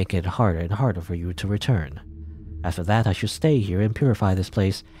 making it harder and harder for you to return. After that, I should stay here and purify this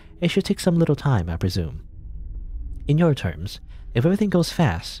place. It should take some little time, I presume. In your terms, if everything goes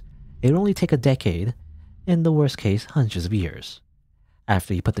fast, it will only take a decade, in the worst case, hundreds of years.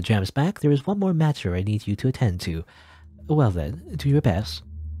 After you put the gems back, there is one more matter I need you to attend to. Well then, do your best.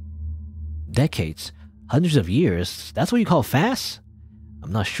 Decades? Hundreds of years? That's what you call fast?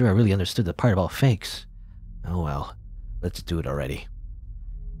 I'm not sure I really understood the part about fakes. Oh well, let's do it already.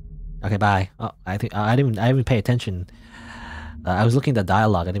 Okay, bye. Oh, I didn't even pay attention. I was looking at the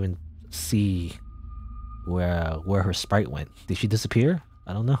dialogue. I didn't even see where her sprite went. Did she disappear?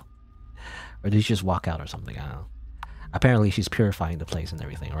 I don't know. Or did she just walk out or something? I don't know. Apparently she's purifying the place and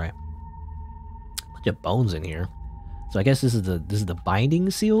everything, right? Bunch of bones in here. So I guess this is the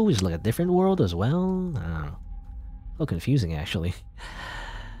binding seal, which is like a different world as well. I don't know. A little confusing actually.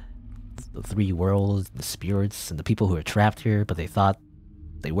 The 3 worlds, the spirits, and the people who are trapped here, but they thought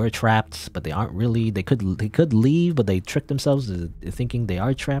they were trapped, but they aren't really. They could leave, but they tricked themselves into thinking they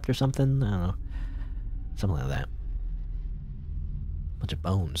are trapped or something. I don't know. Something like that. Bunch of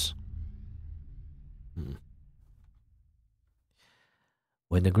bones.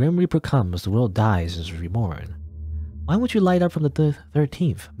 When the Grim Reaper comes, the world dies and is reborn. Why would you light up from the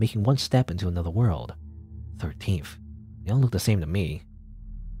 13th, making one step into another world? 13th. They all look the same to me.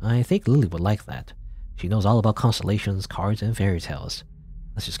 I think Lily would like that. She knows all about constellations, cards, and fairy tales.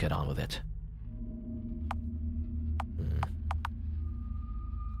 Let's just get on with it.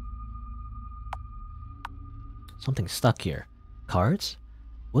 Something's stuck here. Cards?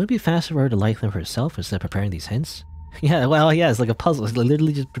 Wouldn't it be faster for her to light them herself instead of preparing these hints? Yeah, well, yeah, it's like a puzzle. It's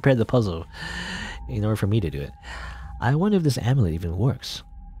literally just prepared the puzzle in order for me to do it. I wonder if this amulet even works.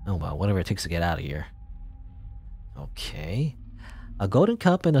 Oh well, whatever it takes to get out of here. Okay. A golden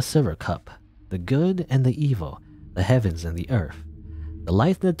cup and a silver cup. The good and the evil. The heavens and the earth. The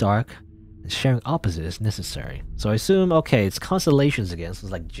light and the dark. And sharing opposite is necessary. So I assume, okay, it's constellations again. So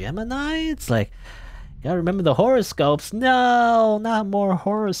it's like Gemini? It's like... Gotta remember the horoscopes. No, not more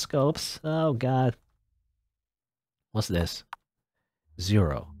horoscopes. Oh god. What's this?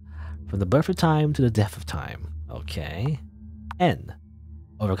 0. From the birth of time to the death of time. Okay. N.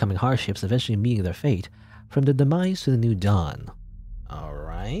 Overcoming hardships, eventually meeting their fate. From the demise to the new dawn.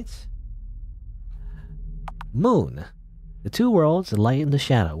 Alright. Moon. The two worlds, the light and the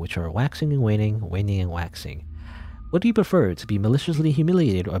shadow, which are waxing and waning, waning and waxing. What do you prefer, to be maliciously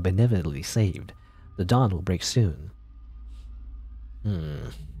humiliated or benevolently saved? The dawn will break soon.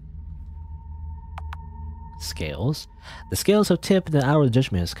 Scales. The scales have tipped and the hour of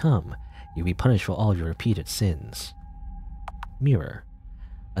judgment has come. You'll be punished for all your repeated sins. Mirror.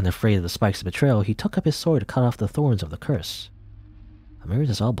 Unafraid of the spikes of betrayal, he took up his sword to cut off the thorns of the curse. A mirror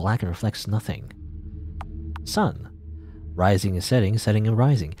is all black and reflects nothing. Sun. Rising and setting, setting and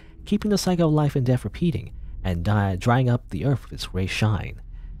rising, keeping the cycle of life and death repeating, and drying up the earth with its grey shine.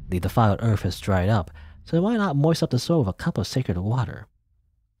 The defiled earth has dried up, so why not moisten up the soul with a cup of sacred water?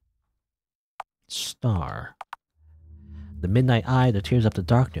 Star. The midnight eye that tears up the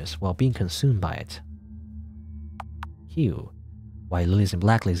darkness while being consumed by it. Hue. White lilies and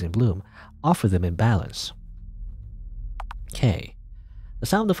black lilies in bloom, offer them in balance. K. The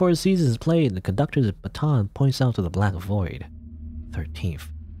sound of the four seasons is played and the conductor's baton points out to the black void. 13th.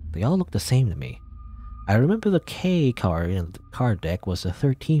 They all look the same to me. I remember the K card in the card deck was the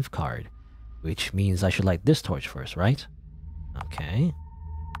 13th card, which means I should light this torch first, right? Okay.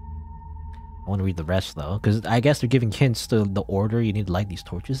 I want to read the rest though, because I guess they're giving hints to the order you need to light these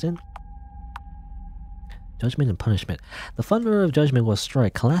torches in. Judgment and punishment. The thunder of judgment will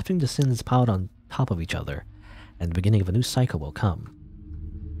strike, collapsing the sins piled on top of each other, and the beginning of a new cycle will come.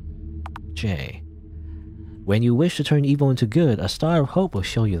 J. When you wish to turn evil into good, a star of hope will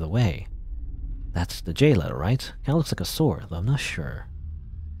show you the way. That's the J letter, right? Kinda looks like a sword, though I'm not sure.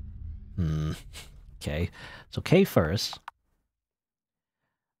 Okay. So K first.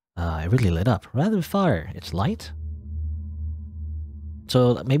 It really lit up. Rather than fire, it's light?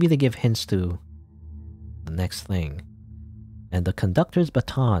 So maybe they give hints to the next thing. And the conductor's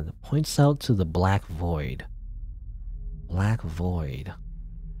baton points out to the black void. Black void.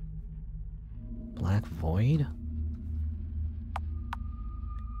 Black void?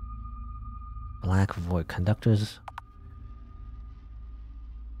 Black void. Conductors.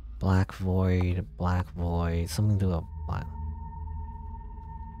 Black void. Black void. Something to a black.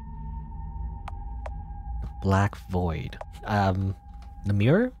 Black void. The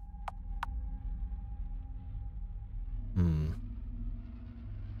mirror?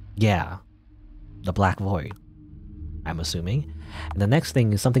 Yeah. The black void. I'm assuming. And the next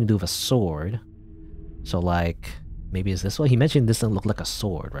thing is something to do with a sword. So like, maybe it's this one? He mentioned this doesn't look like a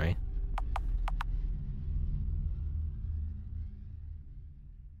sword, right?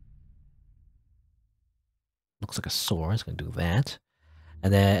 Looks like a sword, it's gonna do that.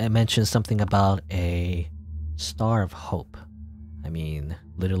 And then it mentions something about a star of hope. I mean,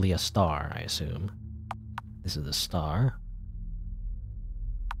 literally a star, I assume. This is the star.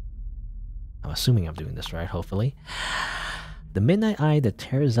 I'm assuming I'm doing this right, hopefully. The midnight eye that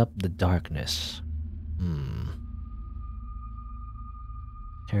tears up the darkness.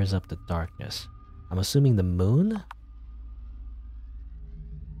 Tears up the darkness. I'm assuming the moon?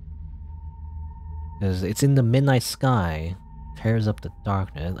 Because it's in the midnight sky. Tears up the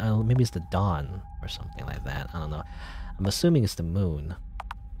darkness. Maybe it's the dawn or something like that. I don't know. I'm assuming it's the moon.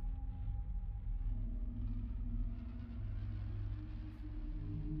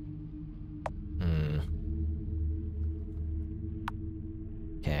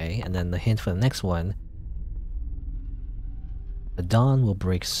 Okay, and then the hint for the next one. The dawn will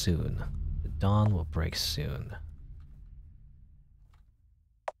break soon. The dawn will break soon.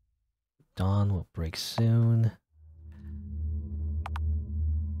 Dawn will break soon.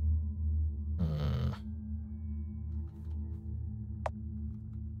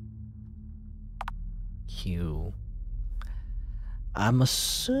 Q. I'm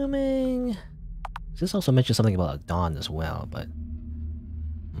assuming... This also mentions something about a dawn as well, but...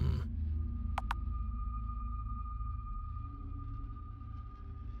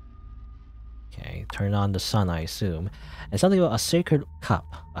 Okay, turn on the sun, I assume. And something about a sacred cup.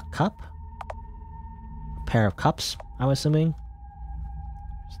 A cup? A pair of cups, I'm assuming?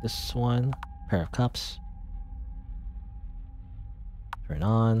 This one. Pair of cups. Turn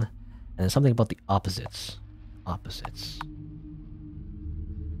on. And then something about the opposites. Opposites.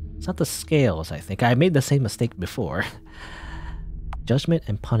 It's not the scales, I think. I made the same mistake before. Judgment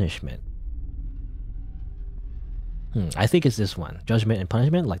and punishment. I think it's this one. Judgment and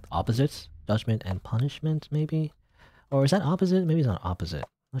punishment, like the opposites. Judgment and punishment, maybe? Or is that opposite? Maybe it's not opposite.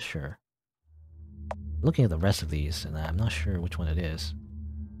 Not sure. Looking at the rest of these, and I'm not sure which one it is.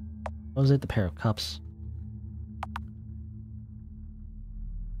 What was it? The pair of cups.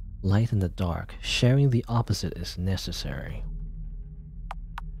 Light in the dark. Sharing the opposite is necessary.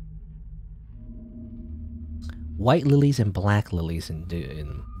 White lilies and black lilies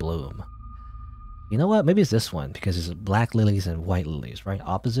in bloom. You know what? Maybe it's this one, because it's black lilies and white lilies, right?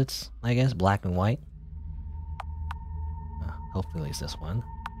 Opposites, I guess? Black and white? Hopefully it's this one.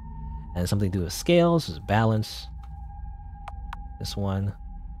 And something to do with scales, is balance. This one.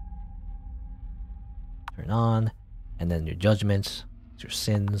 Turn on. And then your judgments, your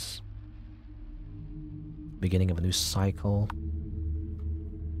sins. Beginning of a new cycle.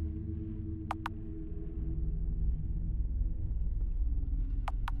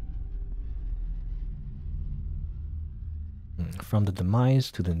 From the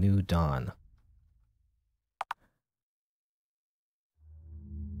demise to the new dawn.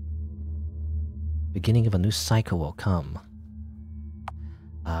 Beginning of a new cycle will come.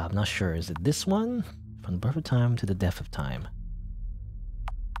 I'm not sure. Is it this one? From the birth of time to the death of time.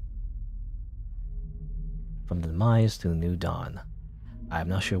 From the demise to the new dawn. I'm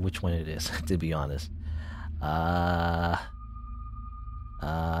not sure which one it is, to be honest. I'm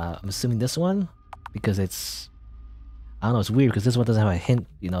assuming this one? Because it's... I don't know, it's weird because this one doesn't have a hint,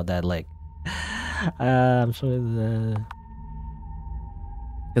 you know, that like... I'm sure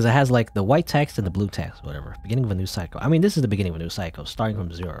because it has like the white text and the blue text, whatever. Beginning of a new cycle. I mean, this is the beginning of a new cycle, starting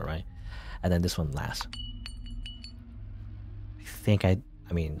from 0, right? And then this one last. I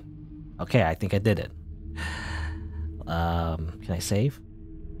mean, okay, I think I did it. Can I save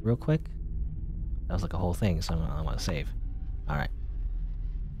real quick? That was like a whole thing, so I want to save. Alright.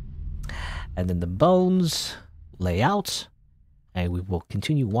 And then the bones lay out, and we will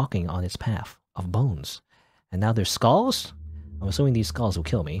continue walking on its path of bones. And now there's skulls. I'm assuming these skulls will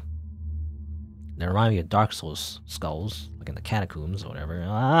kill me. They remind me of Dark Souls skulls, like in the catacombs or whatever.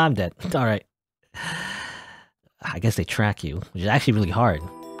 I'm dead. Alright. I guess they track you, which is actually really hard.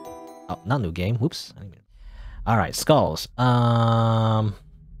 Oh, not new game. Whoops. Alright, skulls. Help.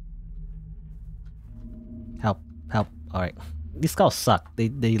 Alright. These skulls suck. They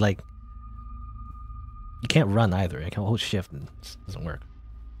like... You can't run either. I can hold shift and it doesn't work.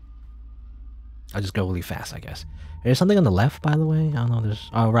 I'll just go really fast, I guess. There's something on the left, by the way. I don't know. There's...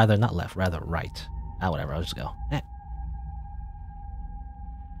 Oh, rather, not left. Rather, right. Whatever. I'll just go.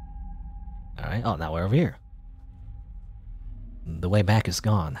 Alright. Oh, now we're over here. The way back is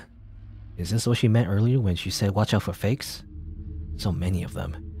gone. Is this what she meant earlier when she said watch out for fakes? So many of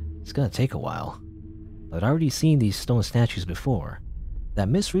them. It's gonna take a while. I'd already seen these stone statues before. That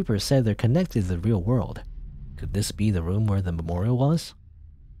Miss Reaper said they're connected to the real world. Could this be the room where the memorial was?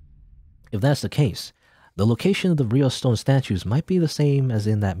 If that's the case, the location of the real stone statues might be the same as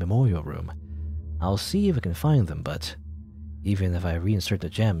in that memorial room. I'll see if I can find them, but even if I reinsert the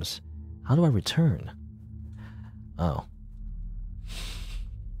gems, how do I return? Oh.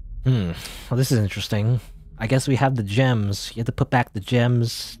 Well, this is interesting. I guess we have the gems. You have to put back the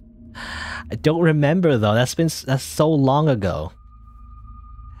gems. I don't remember though. That's so long ago.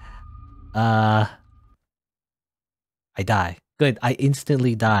 I die. Good. I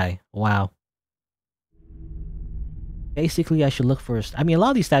instantly die. Wow. Basically, I should look for... I mean, a lot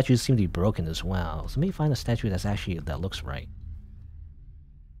of these statues seem to be broken as well. So maybe find a statue that looks right.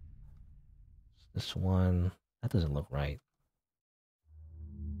 This one... That doesn't look right.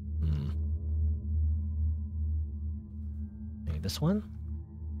 Maybe this one?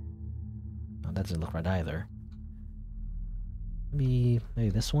 No, that doesn't look right either. Maybe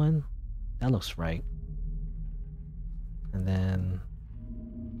this one? That looks right. And then...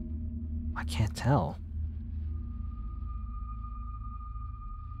 I can't tell.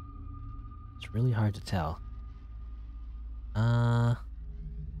 It's really hard to tell. That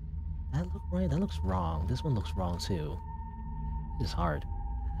look right? That looks wrong. This one looks wrong too. This is hard.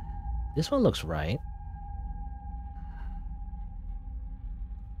 This one looks right.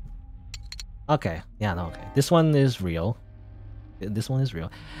 Okay, yeah, no, okay. This one is real. This one is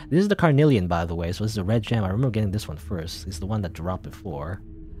real. This is the carnelian, by the way, so this is a red gem. I remember getting this one first. It's the one that dropped before.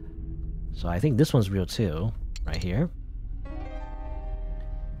 So I think this one's real too, right here.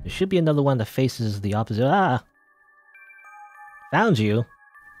 There should be another one that faces the opposite. Ah! Found you?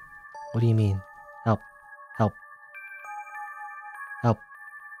 What do you mean? Help. Help. Help.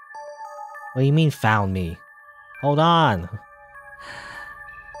 What do you mean found me? Hold on.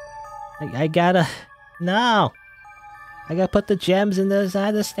 I gotta... No! I gotta put the gems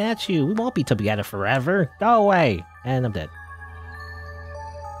inside the statue. We won't be together forever. Go away! And I'm dead.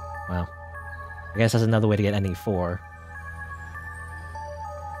 Well, I guess that's another way to get ending 4.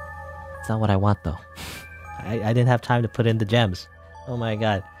 It's not what I want, though. I didn't have time to put in the gems. Oh my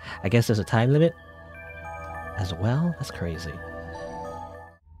god. I guess there's a time limit? As well? That's crazy.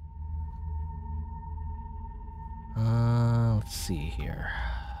 Let's see here.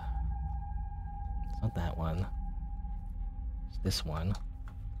 It's not that one. It's this one.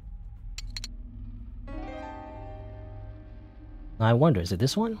 Now I wonder, is it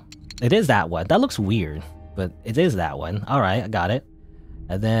this one? It is that one. That looks weird, but it is that one. Alright, I got it.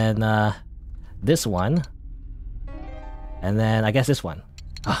 And then, this one. And then, I guess this one.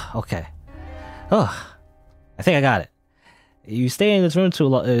 Oh, okay. Oh, I think I got it. You stay in this room too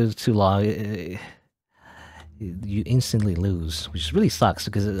long, you instantly lose, which really sucks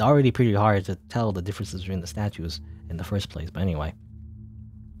because it's already pretty hard to tell the differences between the statues in the first place. But anyway,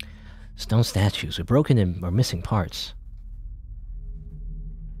 stone statues with broken or missing parts.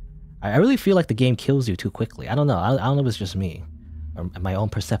 I really feel like the game kills you too quickly. I don't know. I don't know if it's just me or my own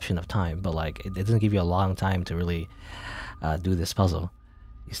perception of time, but like it doesn't give you a long time to really do this puzzle.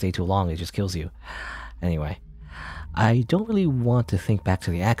 You stay too long, it just kills you. Anyway, I don't really want to think back to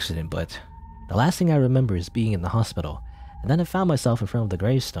the accident, but the last thing I remember is being in the hospital, and then I found myself in front of the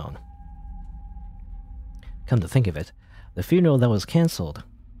gravestone. Come to think of it, the funeral that was cancelled,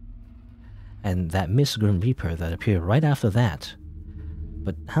 and that Miss Grim Reaper that appeared right after that.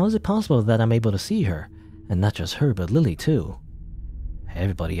 But how is it possible that I'm able to see her, and not just her, but Lily too?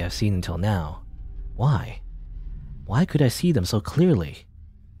 Everybody I've seen until now. Why? Why could I see them so clearly?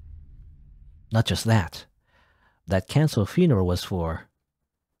 Not just that. That cancelled funeral was for...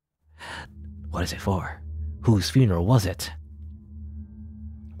 What is it for? Whose funeral was it?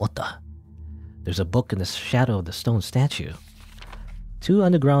 What the? There's a book in the shadow of the stone statue. 2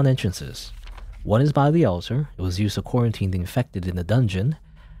 underground entrances. One is by the altar. It was used to quarantine the infected in the dungeon.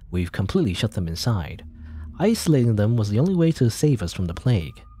 We've completely shut them inside. Isolating them was the only way to save us from the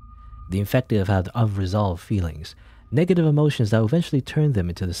plague. The infected have had unresolved feelings, negative emotions that will eventually turn them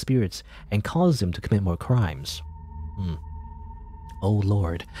into the spirits and cause them to commit more crimes. Oh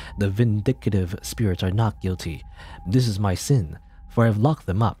Lord, the vindictive spirits are not guilty. This is my sin, for I have locked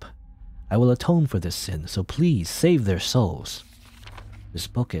them up. I will atone for this sin, so please save their souls. This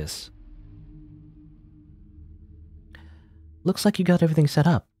book is... Looks like you got everything set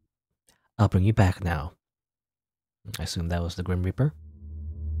up. I'll bring you back now. I assume that was the Grim Reaper.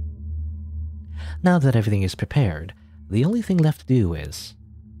 Now that everything is prepared, the only thing left to do is...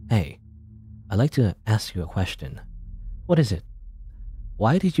 Hey, I'd like to ask you a question. What is it?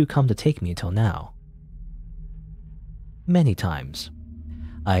 Why did you come to take me until now? Many times.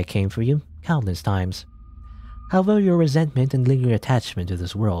 I came for you countless times. However, your resentment and lingering attachment to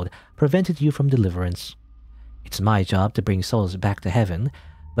this world prevented you from deliverance. It's my job to bring souls back to heaven,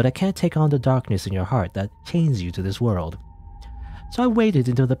 but I can't take on the darkness in your heart that chains you to this world. So I waited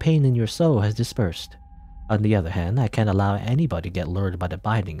until the pain in your soul has dispersed. On the other hand, I can't allow anybody to get lured by the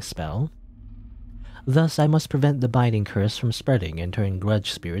binding spell. Thus, I must prevent the binding curse from spreading and turn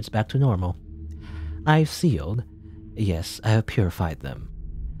grudge spirits back to normal. I've sealed, yes, I have purified them.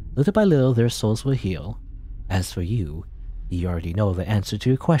 Little by little, their souls will heal. As for you, you already know the answer to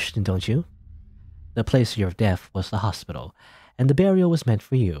your question, don't you? The place of your death was the hospital, and the burial was meant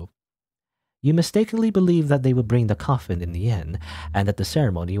for you. You mistakenly believed that they would bring the coffin in the end, and that the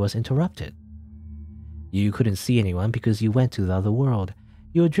ceremony was interrupted. You couldn't see anyone because you went to the other world.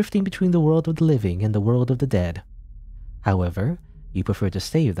 You were drifting between the world of the living and the world of the dead. However, you preferred to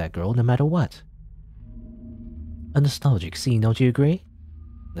stay with that girl no matter what. A nostalgic scene, don't you agree?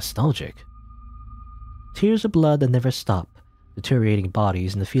 Nostalgic? Tears of blood that never stop, deteriorating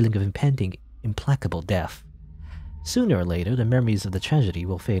bodies and the feeling of impending, implacable death. Sooner or later, the memories of the tragedy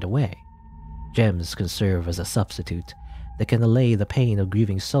will fade away. Gems can serve as a substitute that can allay the pain of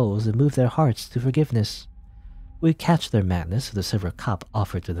grieving souls and move their hearts to forgiveness. We catch their madness with the silver cup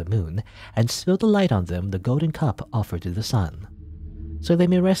offered to the moon, and spill the light on them the golden cup offered to the sun, so they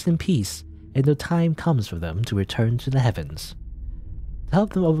may rest in peace, and the time comes for them to return to the heavens. To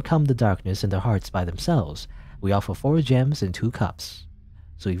help them overcome the darkness in their hearts by themselves, we offer 4 gems and 2 cups,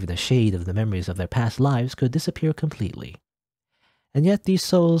 so even a shade of the memories of their past lives could disappear completely. And yet these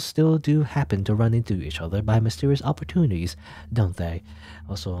souls still do happen to run into each other by mysterious opportunities, don't they?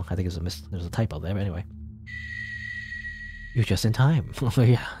 Also, I think there's a typo there, but anyway. You're just in time.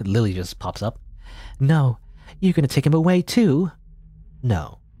 Yeah, Lily just pops up. No, you're gonna take him away too?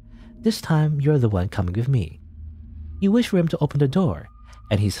 No. This time, you're the one coming with me. You wish for him to open the door,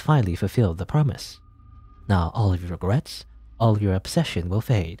 and he's finally fulfilled the promise. Now all of your regrets, all of your obsession will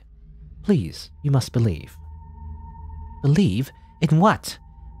fade. Please, you must believe. Believe? In what?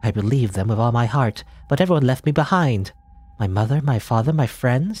 I believed them with all my heart, but everyone left me behind. My mother, my father, my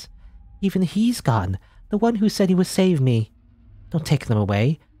friends. Even he's gone, the one who said he would save me. Don't take them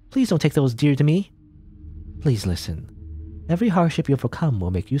away. Please don't take those dear to me. Please listen. Every hardship you overcome will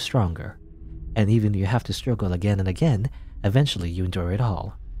make you stronger. And even if you have to struggle again and again, eventually you endure it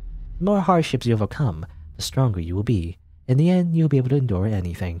all. The more hardships you overcome, the stronger you will be. In the end, you'll be able to endure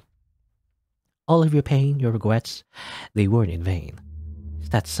anything. All of your pain, your regrets, they weren't in vain. Is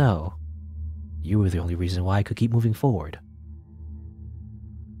that so? You were the only reason why I could keep moving forward.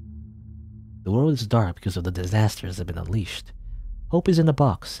 The world is dark because of the disasters that have been unleashed. Hope is in the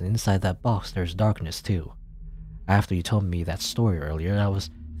box, and inside that box there's darkness too. After you told me that story earlier, I was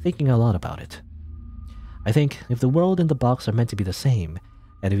thinking a lot about it. I think if the world and the box are meant to be the same,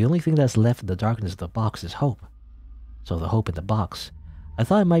 and if the only thing that's left in the darkness of the box is hope, so the hope in the box, I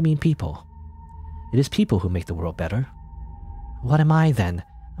thought it might mean people. It is people who make the world better. What am I then?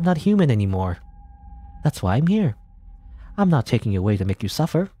 I'm not human anymore. That's why I'm here. I'm not taking you away to make you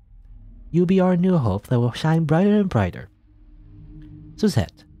suffer. You'll be our new hope that will shine brighter and brighter.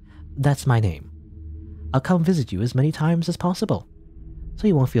 Suzette, that's my name. I'll come visit you as many times as possible, so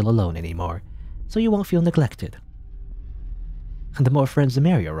you won't feel alone anymore, so you won't feel neglected. And the more friends the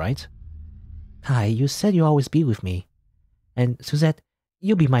merrier, right? Kai, you said you'll always be with me. And Suzette,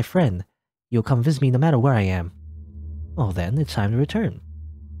 you'll be my friend. You'll come visit me no matter where I am. Well then, it's time to return.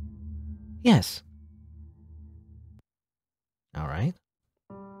 Yes. Alright.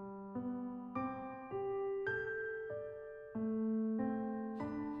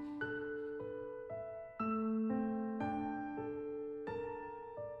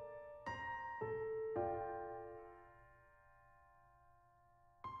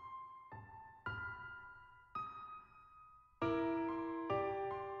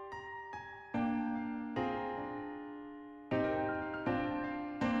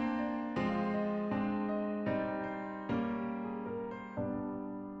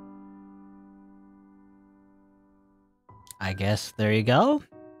 I guess there you go.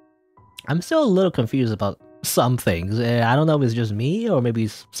 I'm still a little confused about some things. I don't know if it's just me or maybe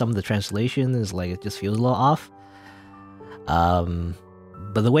some of the translation is like it just feels a little off.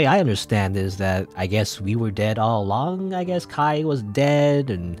 But the way I understand is that I guess we were dead all along. I guess Kai was dead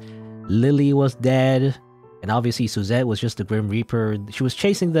and Lily was dead. And obviously Suzette was just the Grim Reaper. She was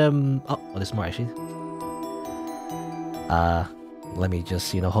chasing them. Oh, there's more actually. Let me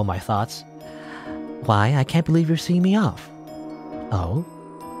just, hold my thoughts. Why, I can't believe you're seeing me off. Oh?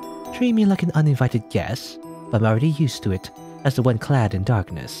 Treat me like an uninvited guest, but I'm already used to it, as the one clad in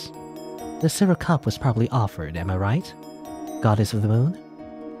darkness. The silver cup was probably offered, am I right? Goddess of the Moon?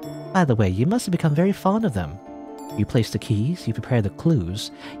 By the way, you must have become very fond of them. You place the keys, you prepare the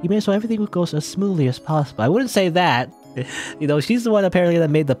clues, you made so everything goes as smoothly as possible. I wouldn't say that. She's the one apparently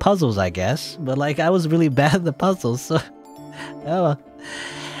that made the puzzles, I guess. But I was really bad at the puzzles, so... oh well.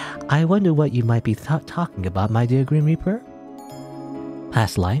 I wonder what you might be talking about, my dear Grim Reaper?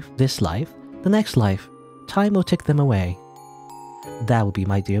 Past life, this life, the next life. Time will take them away. That will be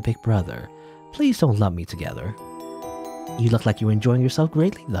my dear big brother. Please don't lump me together. You look like you're enjoying yourself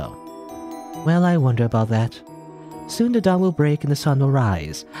greatly, though. Well, I wonder about that. Soon the dawn will break and the sun will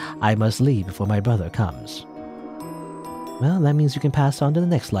rise. I must leave before my brother comes. Well, that means you can pass on to the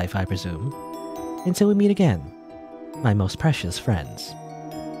next life, I presume. Until we meet again, my most precious friends.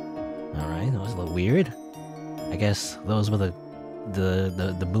 Alright, that was a little weird. I guess those were the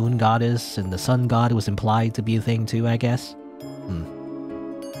moon goddess and the sun god was implied to be a thing too, I guess.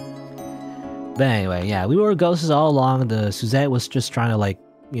 But anyway, yeah, we were ghosts all along. The Suzette was just trying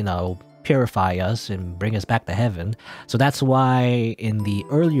to purify us and bring us back to heaven. So that's why in the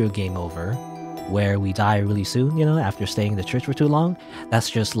earlier game over, where we die really soon, after staying in the church for too long, that's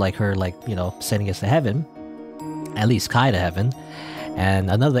just like her, sending us to heaven. At least Kai to heaven.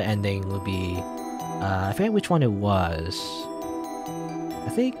 And another ending would be, I forget which one it was. I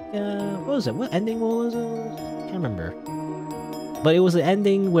think, what was it? What ending was it? I can't remember. But it was an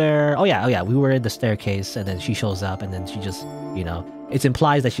ending where, oh yeah, we were in the staircase, and then she shows up, and then she just, you know, it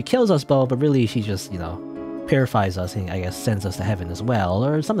implies that she kills us both, but really she just, you know, purifies us and I guess sends us to heaven as well,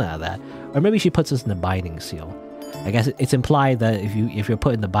 or something like that. Or maybe she puts us in the binding seal. I guess it's implied that if you're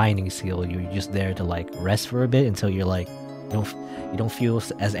put in the binding seal, you're just there to like rest for a bit until you're like you don't feel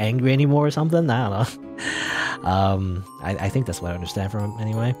as angry anymore or something. I don't know. I think that's what I understand from it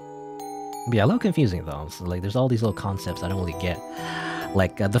anyway. But yeah, a little confusing though. So, like, there's all these little concepts I don't really get.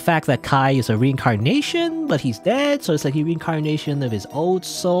 Like the fact that Kai is a reincarnation, but he's dead, so it's like a reincarnation of his old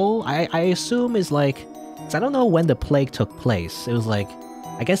soul. I assume is like, 'cause I don't know when the plague took place. It was like,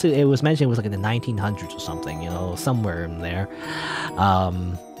 I guess it was mentioned it was like in the 1900s or something, you know, somewhere in there.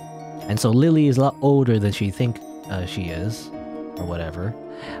 And so Lily is a lot older than she she is, or whatever.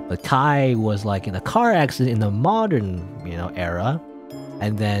 But Kai was like in a car accident in the modern, you know, era,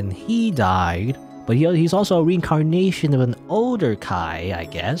 and then he died. But he's also a reincarnation of an older Kai, I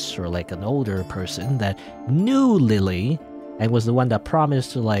guess, or like an older person that knew Lily and was the one that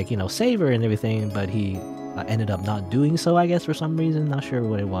promised to, like, you know, save her and everything, but he ended up not doing so, I guess, for some reason. Not sure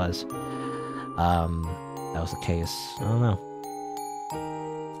what it was. That was the case. I don't know.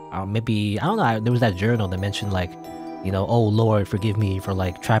 Maybe, I don't know, there was that journal that mentioned, like, you know, oh Lord, forgive me for,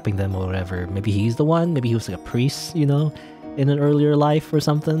 like, trapping them or whatever. Maybe he's the one? Maybe he was like a priest, you know, in an earlier life or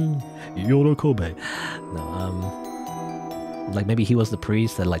something? Yoda Kobe. No, like, maybe he was the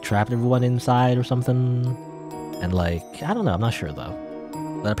priest that, like, trapped everyone inside or something. And, like, I don't know, I'm not sure, though.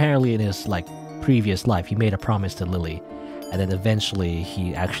 But apparently in his, like, previous life, he made a promise to Lily. And then eventually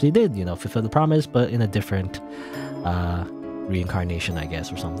he actually did, you know, fulfill the promise, but in a different, reincarnation, I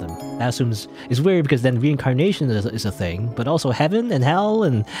guess, or something. That assumes it's weird because then reincarnation is a thing, but also heaven and hell,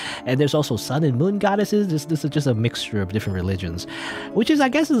 and there's also sun and moon goddesses. This is just a mixture of different religions, which is, I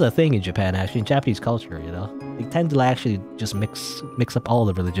guess, is a thing in Japan, actually, in Japanese culture. You know, they tend to actually just mix up all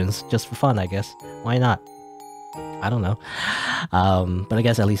the religions just for fun, I guess. Why not? I don't know. But I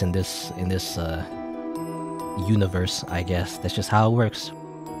guess at least in this universe, I guess that's just how it works.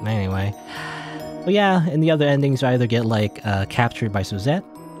 Anyway. But yeah, in the other endings, you either get, like, captured by Suzette,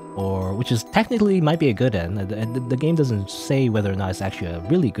 or, which is technically might be a good end. The game doesn't say whether or not it's actually a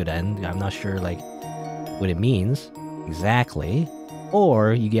really good end. I'm not sure, like, what it means exactly.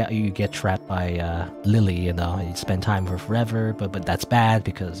 Or you get trapped by Lily, you know, and you spend time with her forever. But that's bad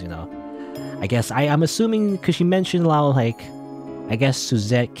because, you know, I guess I'm assuming because she mentioned a lot, like, I guess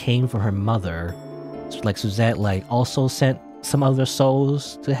Suzette came for her mother. So, like, Suzette, like, also sent some other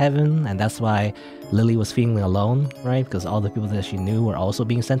souls to heaven, and that's why Lily was feeling alone, right? Because all the people that she knew were also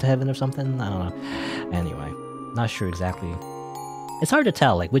being sent to heaven or something. I don't know. Anyway, not sure exactly. It's hard to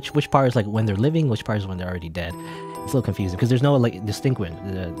tell, like, which part is, like, when they're living, which part is when they're already dead. It's a little confusing because there's no, like, what's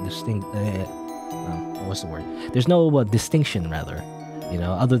the word? There's no distinction, rather, you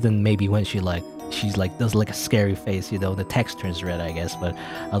know, other than maybe when she's like does, like, a scary face, you know, the text turns red, I guess, but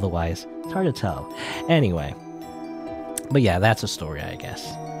otherwise it's hard to tell. Anyway. But yeah, that's a story, I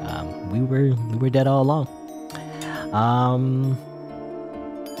guess. We were dead all along. I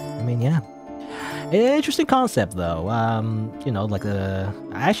mean, yeah. Interesting concept, though. You know, like, I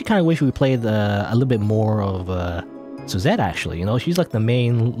actually kind of wish we played a little bit more of Suzette, actually. You know, she's like the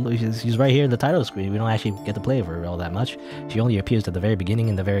main... She's right here in the title screen. We don't actually get to play with her all that much. She only appears at the very beginning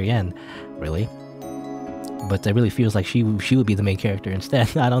and the very end, really. But it really feels like she would be the main character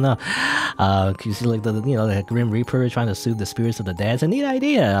instead. I don't know. She's like the Grim Reaper trying to soothe the spirits of the dead. It's a neat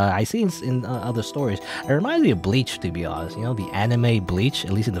idea. I see in other stories. It reminds me of Bleach, to be honest. You know, the anime Bleach,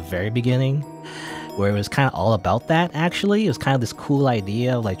 at least in the very beginning, where it was kind of all about that. Actually, it was kind of this cool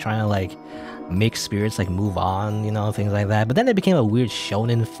idea of, like, trying to, like, make spirits, like, move on, you know, things like that. But then it became a weird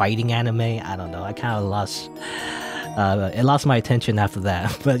shonen fighting anime. I don't know. I kind of lost. It lost my attention after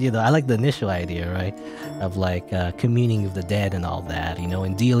that, but, you know, I like the initial idea, right, of, like, communing with the dead and all that, you know,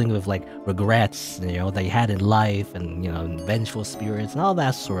 and dealing with, like, regrets, you know, that you had in life, and, you know, vengeful spirits and all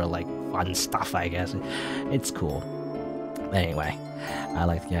that sort of, like, fun stuff, I guess. It's cool. Anyway, I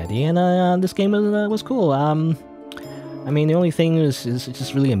like the idea, and this game was cool. I mean, the only thing is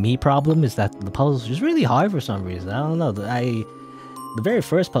just really a me problem, is that the puzzles are just really hard for some reason. I don't know. The very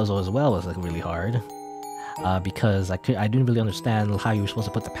first puzzle as well was, like, really hard. Because I didn't really understand how you were supposed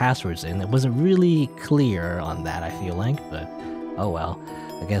to put the passwords in. It wasn't really clear on that, I feel like, but oh well.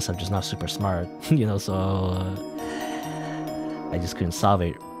 I guess I'm just not super smart, you know, so I just couldn't solve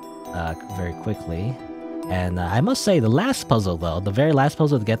it very quickly. And I must say, the last puzzle, though, the very last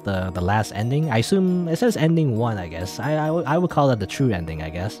puzzle to get the last ending, I assume it says ending 1, I guess. I would call that the true ending, I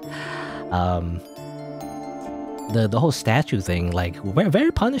guess. the whole statue thing, like,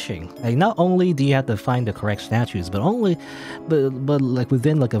 very punishing. Like, not only do you have to find the correct statues, but like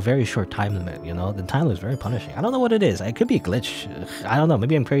within like a very short time limit, you know? The time limit is very punishing. I don't know what it is. It could be a glitch. I don't know,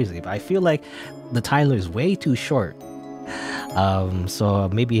 maybe I'm crazy, but I feel like the time limit is way too short. So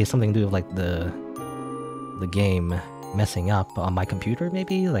maybe it's something to do with like the game messing up on my computer,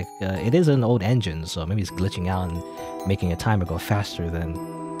 maybe? Like, it is an old engine, so maybe it's glitching out and making a timer go faster than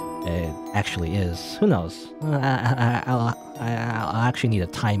it actually is. Who knows? I'll actually need to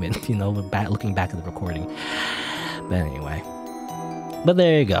time it, you know, looking back at the recording. But anyway. But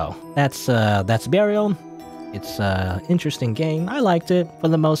there you go. That's Burial. It's an interesting game. I liked it for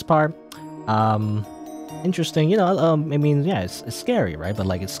the most part. Interesting, you know, I mean, yeah, it's scary, right? But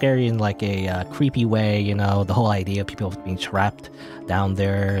like, it's scary in like a creepy way, you know, the whole idea of people being trapped down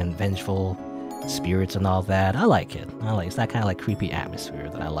there and vengeful spirits and all that. I like it. It's that kind of like creepy atmosphere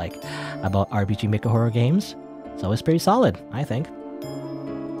that I like about RPG Maker horror games. So it's pretty solid, I think.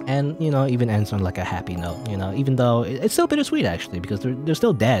 And, you know, even ends on like a happy note, you know, even though it's still bittersweet actually, because they're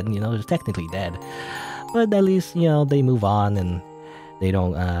still dead, you know, they're technically dead. But at least, you know, they move on and they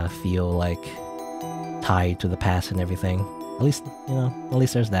don't feel like tied to the past and everything. At least, you know, at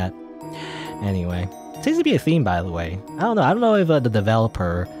least there's that. Anyway, it seems to be a theme, by the way. I don't know if the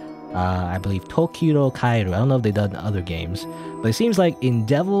developer, I believe Tokiiro Kaeru, I don't know if they've done other games, but it seems like in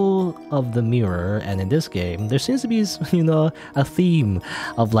Devil of the Mirror and in this game, there seems to be, you know, a theme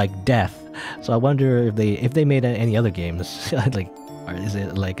of like death. So I wonder if they made any other games, like, or is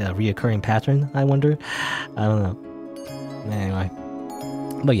it like a reoccurring pattern? I wonder. I don't know. Anyway,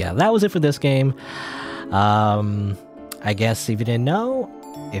 but yeah, that was it for this game. I guess if you didn't know,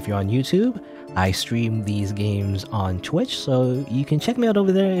 if you're on YouTube, I stream these games on Twitch, so you can check me out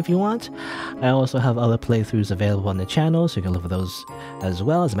over there if you want. I also have other playthroughs available on the channel, so you can look for those as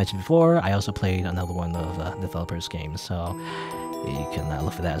well. As I mentioned before, I also played another one of the developers' games, so you can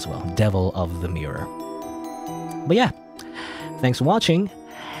look for that as well. Devil of the Mirror. But yeah, thanks for watching.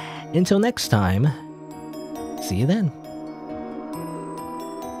 Until next time, see you then.